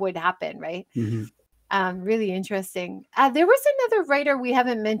that would happen, right? Really interesting. There was another writer we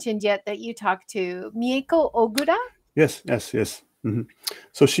haven't mentioned yet that you talked to, Mieko Ogura. Yes.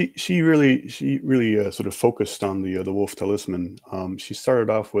 So she really sort of focused on the wolf talisman. She started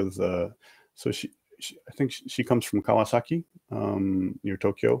off with so she I think she comes from Kawasaki, near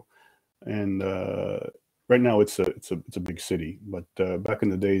Tokyo, and right now it's a big city. But back in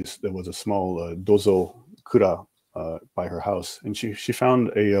the days, there was a small dozo kura by her house, and she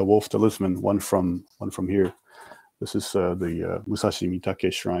found a wolf talisman, one from here. This is the Musashi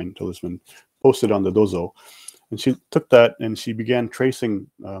Mitake Shrine talisman, posted on the dozo. And she took that and she began tracing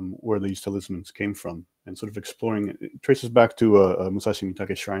where these talismans came from and sort of exploring it. It traces back to Musashi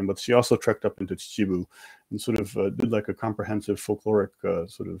Mitake Shrine, but she also trekked up into Chichibu and sort of did like a comprehensive folkloric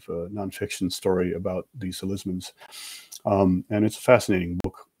sort of nonfiction story about these talismans. And it's a fascinating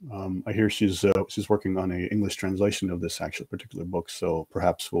book. I hear she's working on an English translation of this actual particular book, so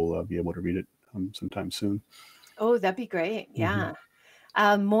perhaps we'll be able to read it sometime soon. Oh, that'd be great. Yeah.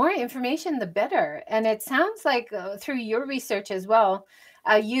 More information, the better. And it sounds like through your research as well,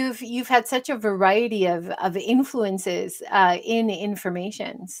 you've had such a variety of influences in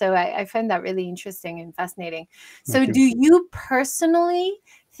information. So I find that really interesting and fascinating. So do you personally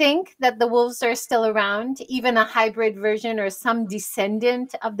think that the wolves are still around, even a hybrid version or some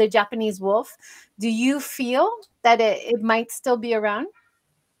descendant of the Japanese wolf? Do you feel that it might still be around?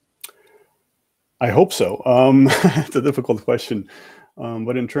 I hope so. It's a difficult question.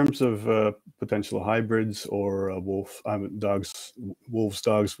 But in terms of potential hybrids or wolves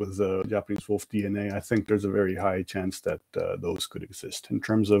dogs with Japanese wolf DNA, I think there's a very high chance that those could exist. In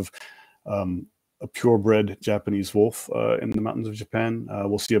terms of a purebred Japanese wolf in the mountains of Japan,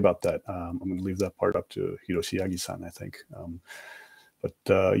 we'll see about that. I'm going to leave that part up to Hiroshi Yagi-san, I think. But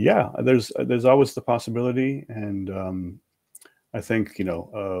yeah, there's always the possibility, and I think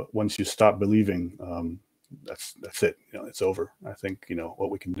once you stop believing, that's it. It's over. I think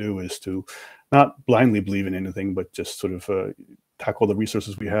what we can do is to not blindly believe in anything, but just sort of tackle the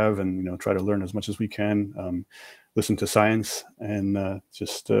resources we have and try to learn as much as we can, listen to science, and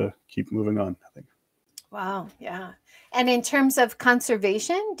just keep moving on, I think. Wow. Yeah. And in terms of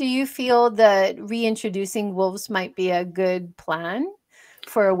conservation, do you feel that reintroducing wolves might be a good plan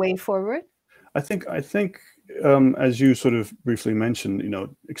for a way forward? I think as you sort of briefly mentioned,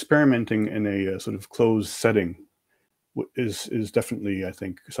 experimenting in a sort of closed setting is definitely, I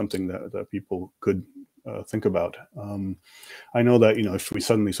think, something that people could think about. I know that if we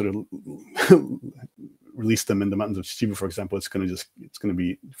suddenly sort of release them in the mountains of Chichibu, for example, it's going to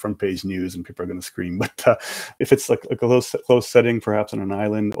be front page news and people are going to scream. But if it's like a closed setting, perhaps on an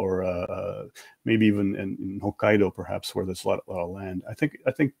island, or maybe even in Hokkaido, perhaps where there's a lot of land, I think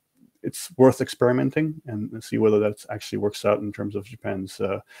it's worth experimenting and see whether that actually works out in terms of Japan's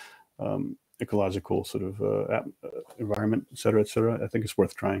ecological sort of environment, et cetera, et cetera. I think it's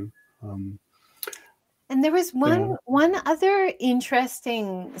worth trying. And there was one other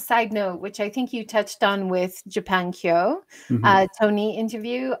interesting side note, which I think you touched on with Japan Kyo, Tony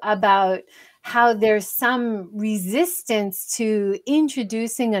interview, about how there's some resistance to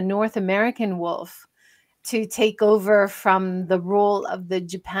introducing a North American wolf to take over from the role of the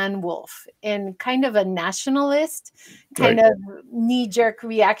Japan wolf, in kind of a nationalist kind of knee-jerk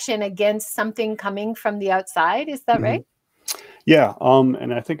reaction against something coming from the outside. Is that right? Yeah,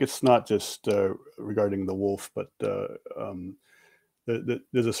 and I think it's not just regarding the wolf, but there's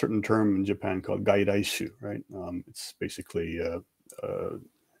a certain term in Japan called gairaishu, right? It's basically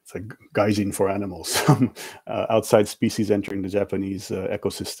it's like gaijin for animals, outside species entering the Japanese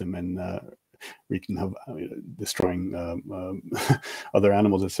ecosystem and wreaking destroying other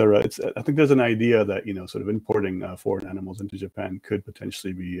animals, etc. I think there's an idea that sort of importing foreign animals into Japan could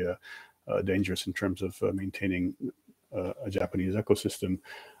potentially be dangerous in terms of maintaining a Japanese ecosystem.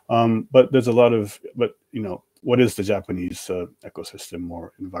 But there's a lot of what is the Japanese ecosystem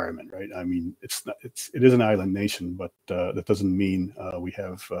or environment, right? I mean, it is an island nation, but that doesn't mean we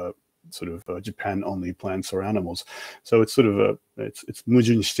have sort of Japan-only plants or animals. So it's sort of it's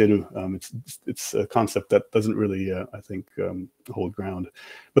mujun shiteru. It's a concept that doesn't really, I think, hold ground.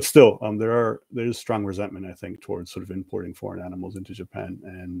 But still, there is strong resentment, I think, towards sort of importing foreign animals into Japan,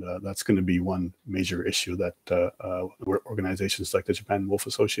 and that's going to be one major issue that organizations like the Japan Wolf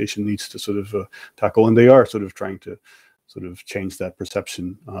Association needs to sort of tackle, and they are sort of trying to sort of change that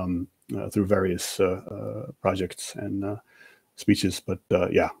perception through various projects and speeches. But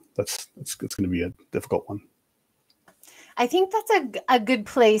yeah, it's going to be a difficult one. I think that's a good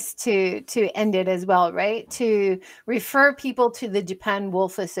place to end it as well, right? To refer people to the Japan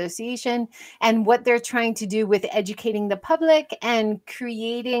Wolf Association and what they're trying to do with educating the public and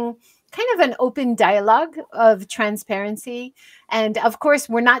creating kind of an open dialogue of transparency. And of course,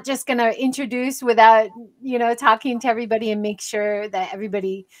 we're not just going to introduce without, talking to everybody and make sure that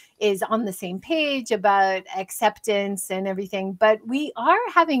everybody is on the same page about acceptance and everything. But we are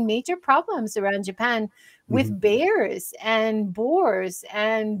having major problems around Japan with bears and boars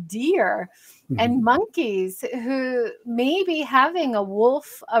and deer and monkeys, who maybe having a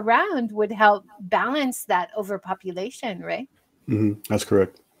wolf around would help balance that overpopulation, right? That's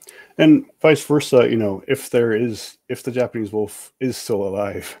correct. And vice versa, if the Japanese wolf is still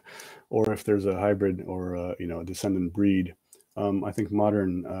alive, or if there's a hybrid or a descendant breed, I think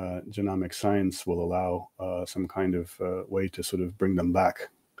modern genomic science will allow some kind of way to sort of bring them back.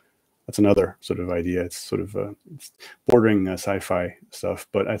 That's another sort of idea. It's sort of it's bordering sci-fi stuff,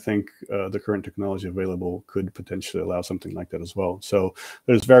 but I think the current technology available could potentially allow something like that as well. So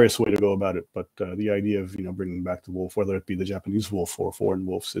there's various ways to go about it, but the idea of bringing back the wolf, whether it be the Japanese wolf or foreign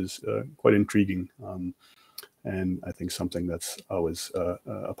wolves, is quite intriguing, and I think something that's always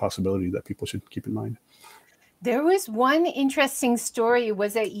a possibility that people should keep in mind. There was one interesting story.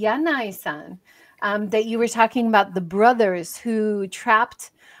 Was it Yanai-san that you were talking about, the brothers who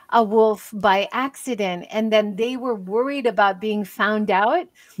trapped a wolf by accident, and then they were worried about being found out,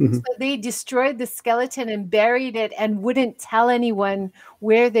 so they destroyed the skeleton and buried it and wouldn't tell anyone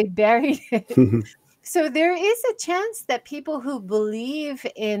where they buried it. So there is a chance that people who believe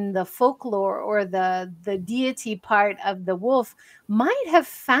in the folklore or the deity part of the wolf might have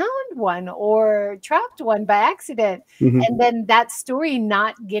found one or trapped one by accident, and then that story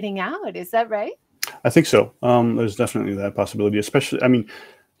not getting out. Is that right? I think so. There's definitely that possibility, especially, I mean,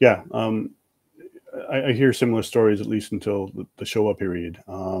 yeah, I hear similar stories, at least until the Showa period.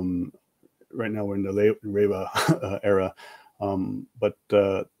 Right now we're in the Reiwa era. But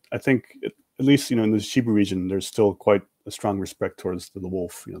I think, at least, in the Shibu region, there's still quite a strong respect towards the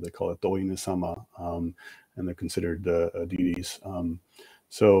wolf. They call it Doine-sama, and they're considered deities.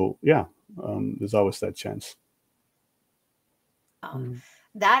 So yeah, there's always that chance.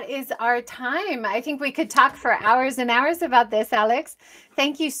 That is our time. I think we could talk for hours and hours about this, Alex.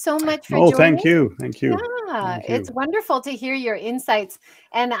 Thank you so much for joining. Thank you. Thank you. Yeah, it's wonderful to hear your insights.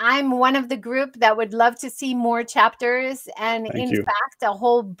 And I'm one of the group that would love to see more chapters and, in fact, a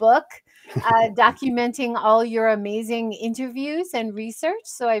whole book documenting all your amazing interviews and research.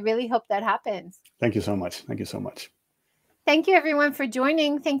 So I really hope that happens. Thank you so much. Thank you so much. Thank you, everyone, for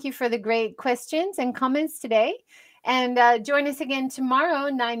joining. Thank you for the great questions and comments today. And join us again tomorrow,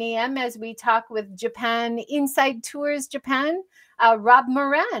 9 a.m., as we talk with Japan Inside Tours Japan, Rob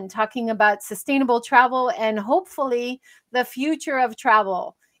Moran, talking about sustainable travel and hopefully the future of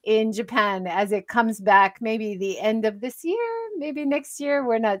travel in Japan as it comes back, maybe the end of this year, maybe next year,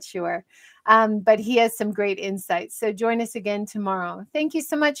 we're not sure. But he has some great insights. So join us again tomorrow. Thank you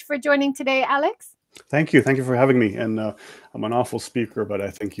so much for joining today, Alex. Thank you. Thank you for having me. And I'm an awful speaker, but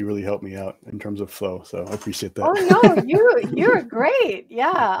I think you really helped me out in terms of flow. So I appreciate that. Oh, no, you're great. Yeah,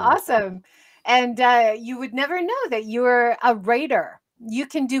 awesome. And you would never know that you're a writer. You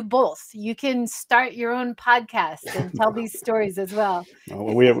can do both. You can start your own podcast and tell these stories as well.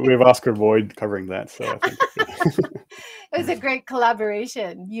 Well, we have Oscar Boyd covering that. So I think it was a great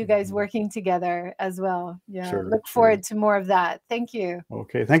collaboration, you guys working together as well. Yeah, sure, look forward to more of that. Thank you.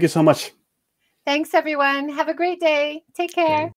 Okay, thank you so much. Thanks, everyone. Have a great day. Take care.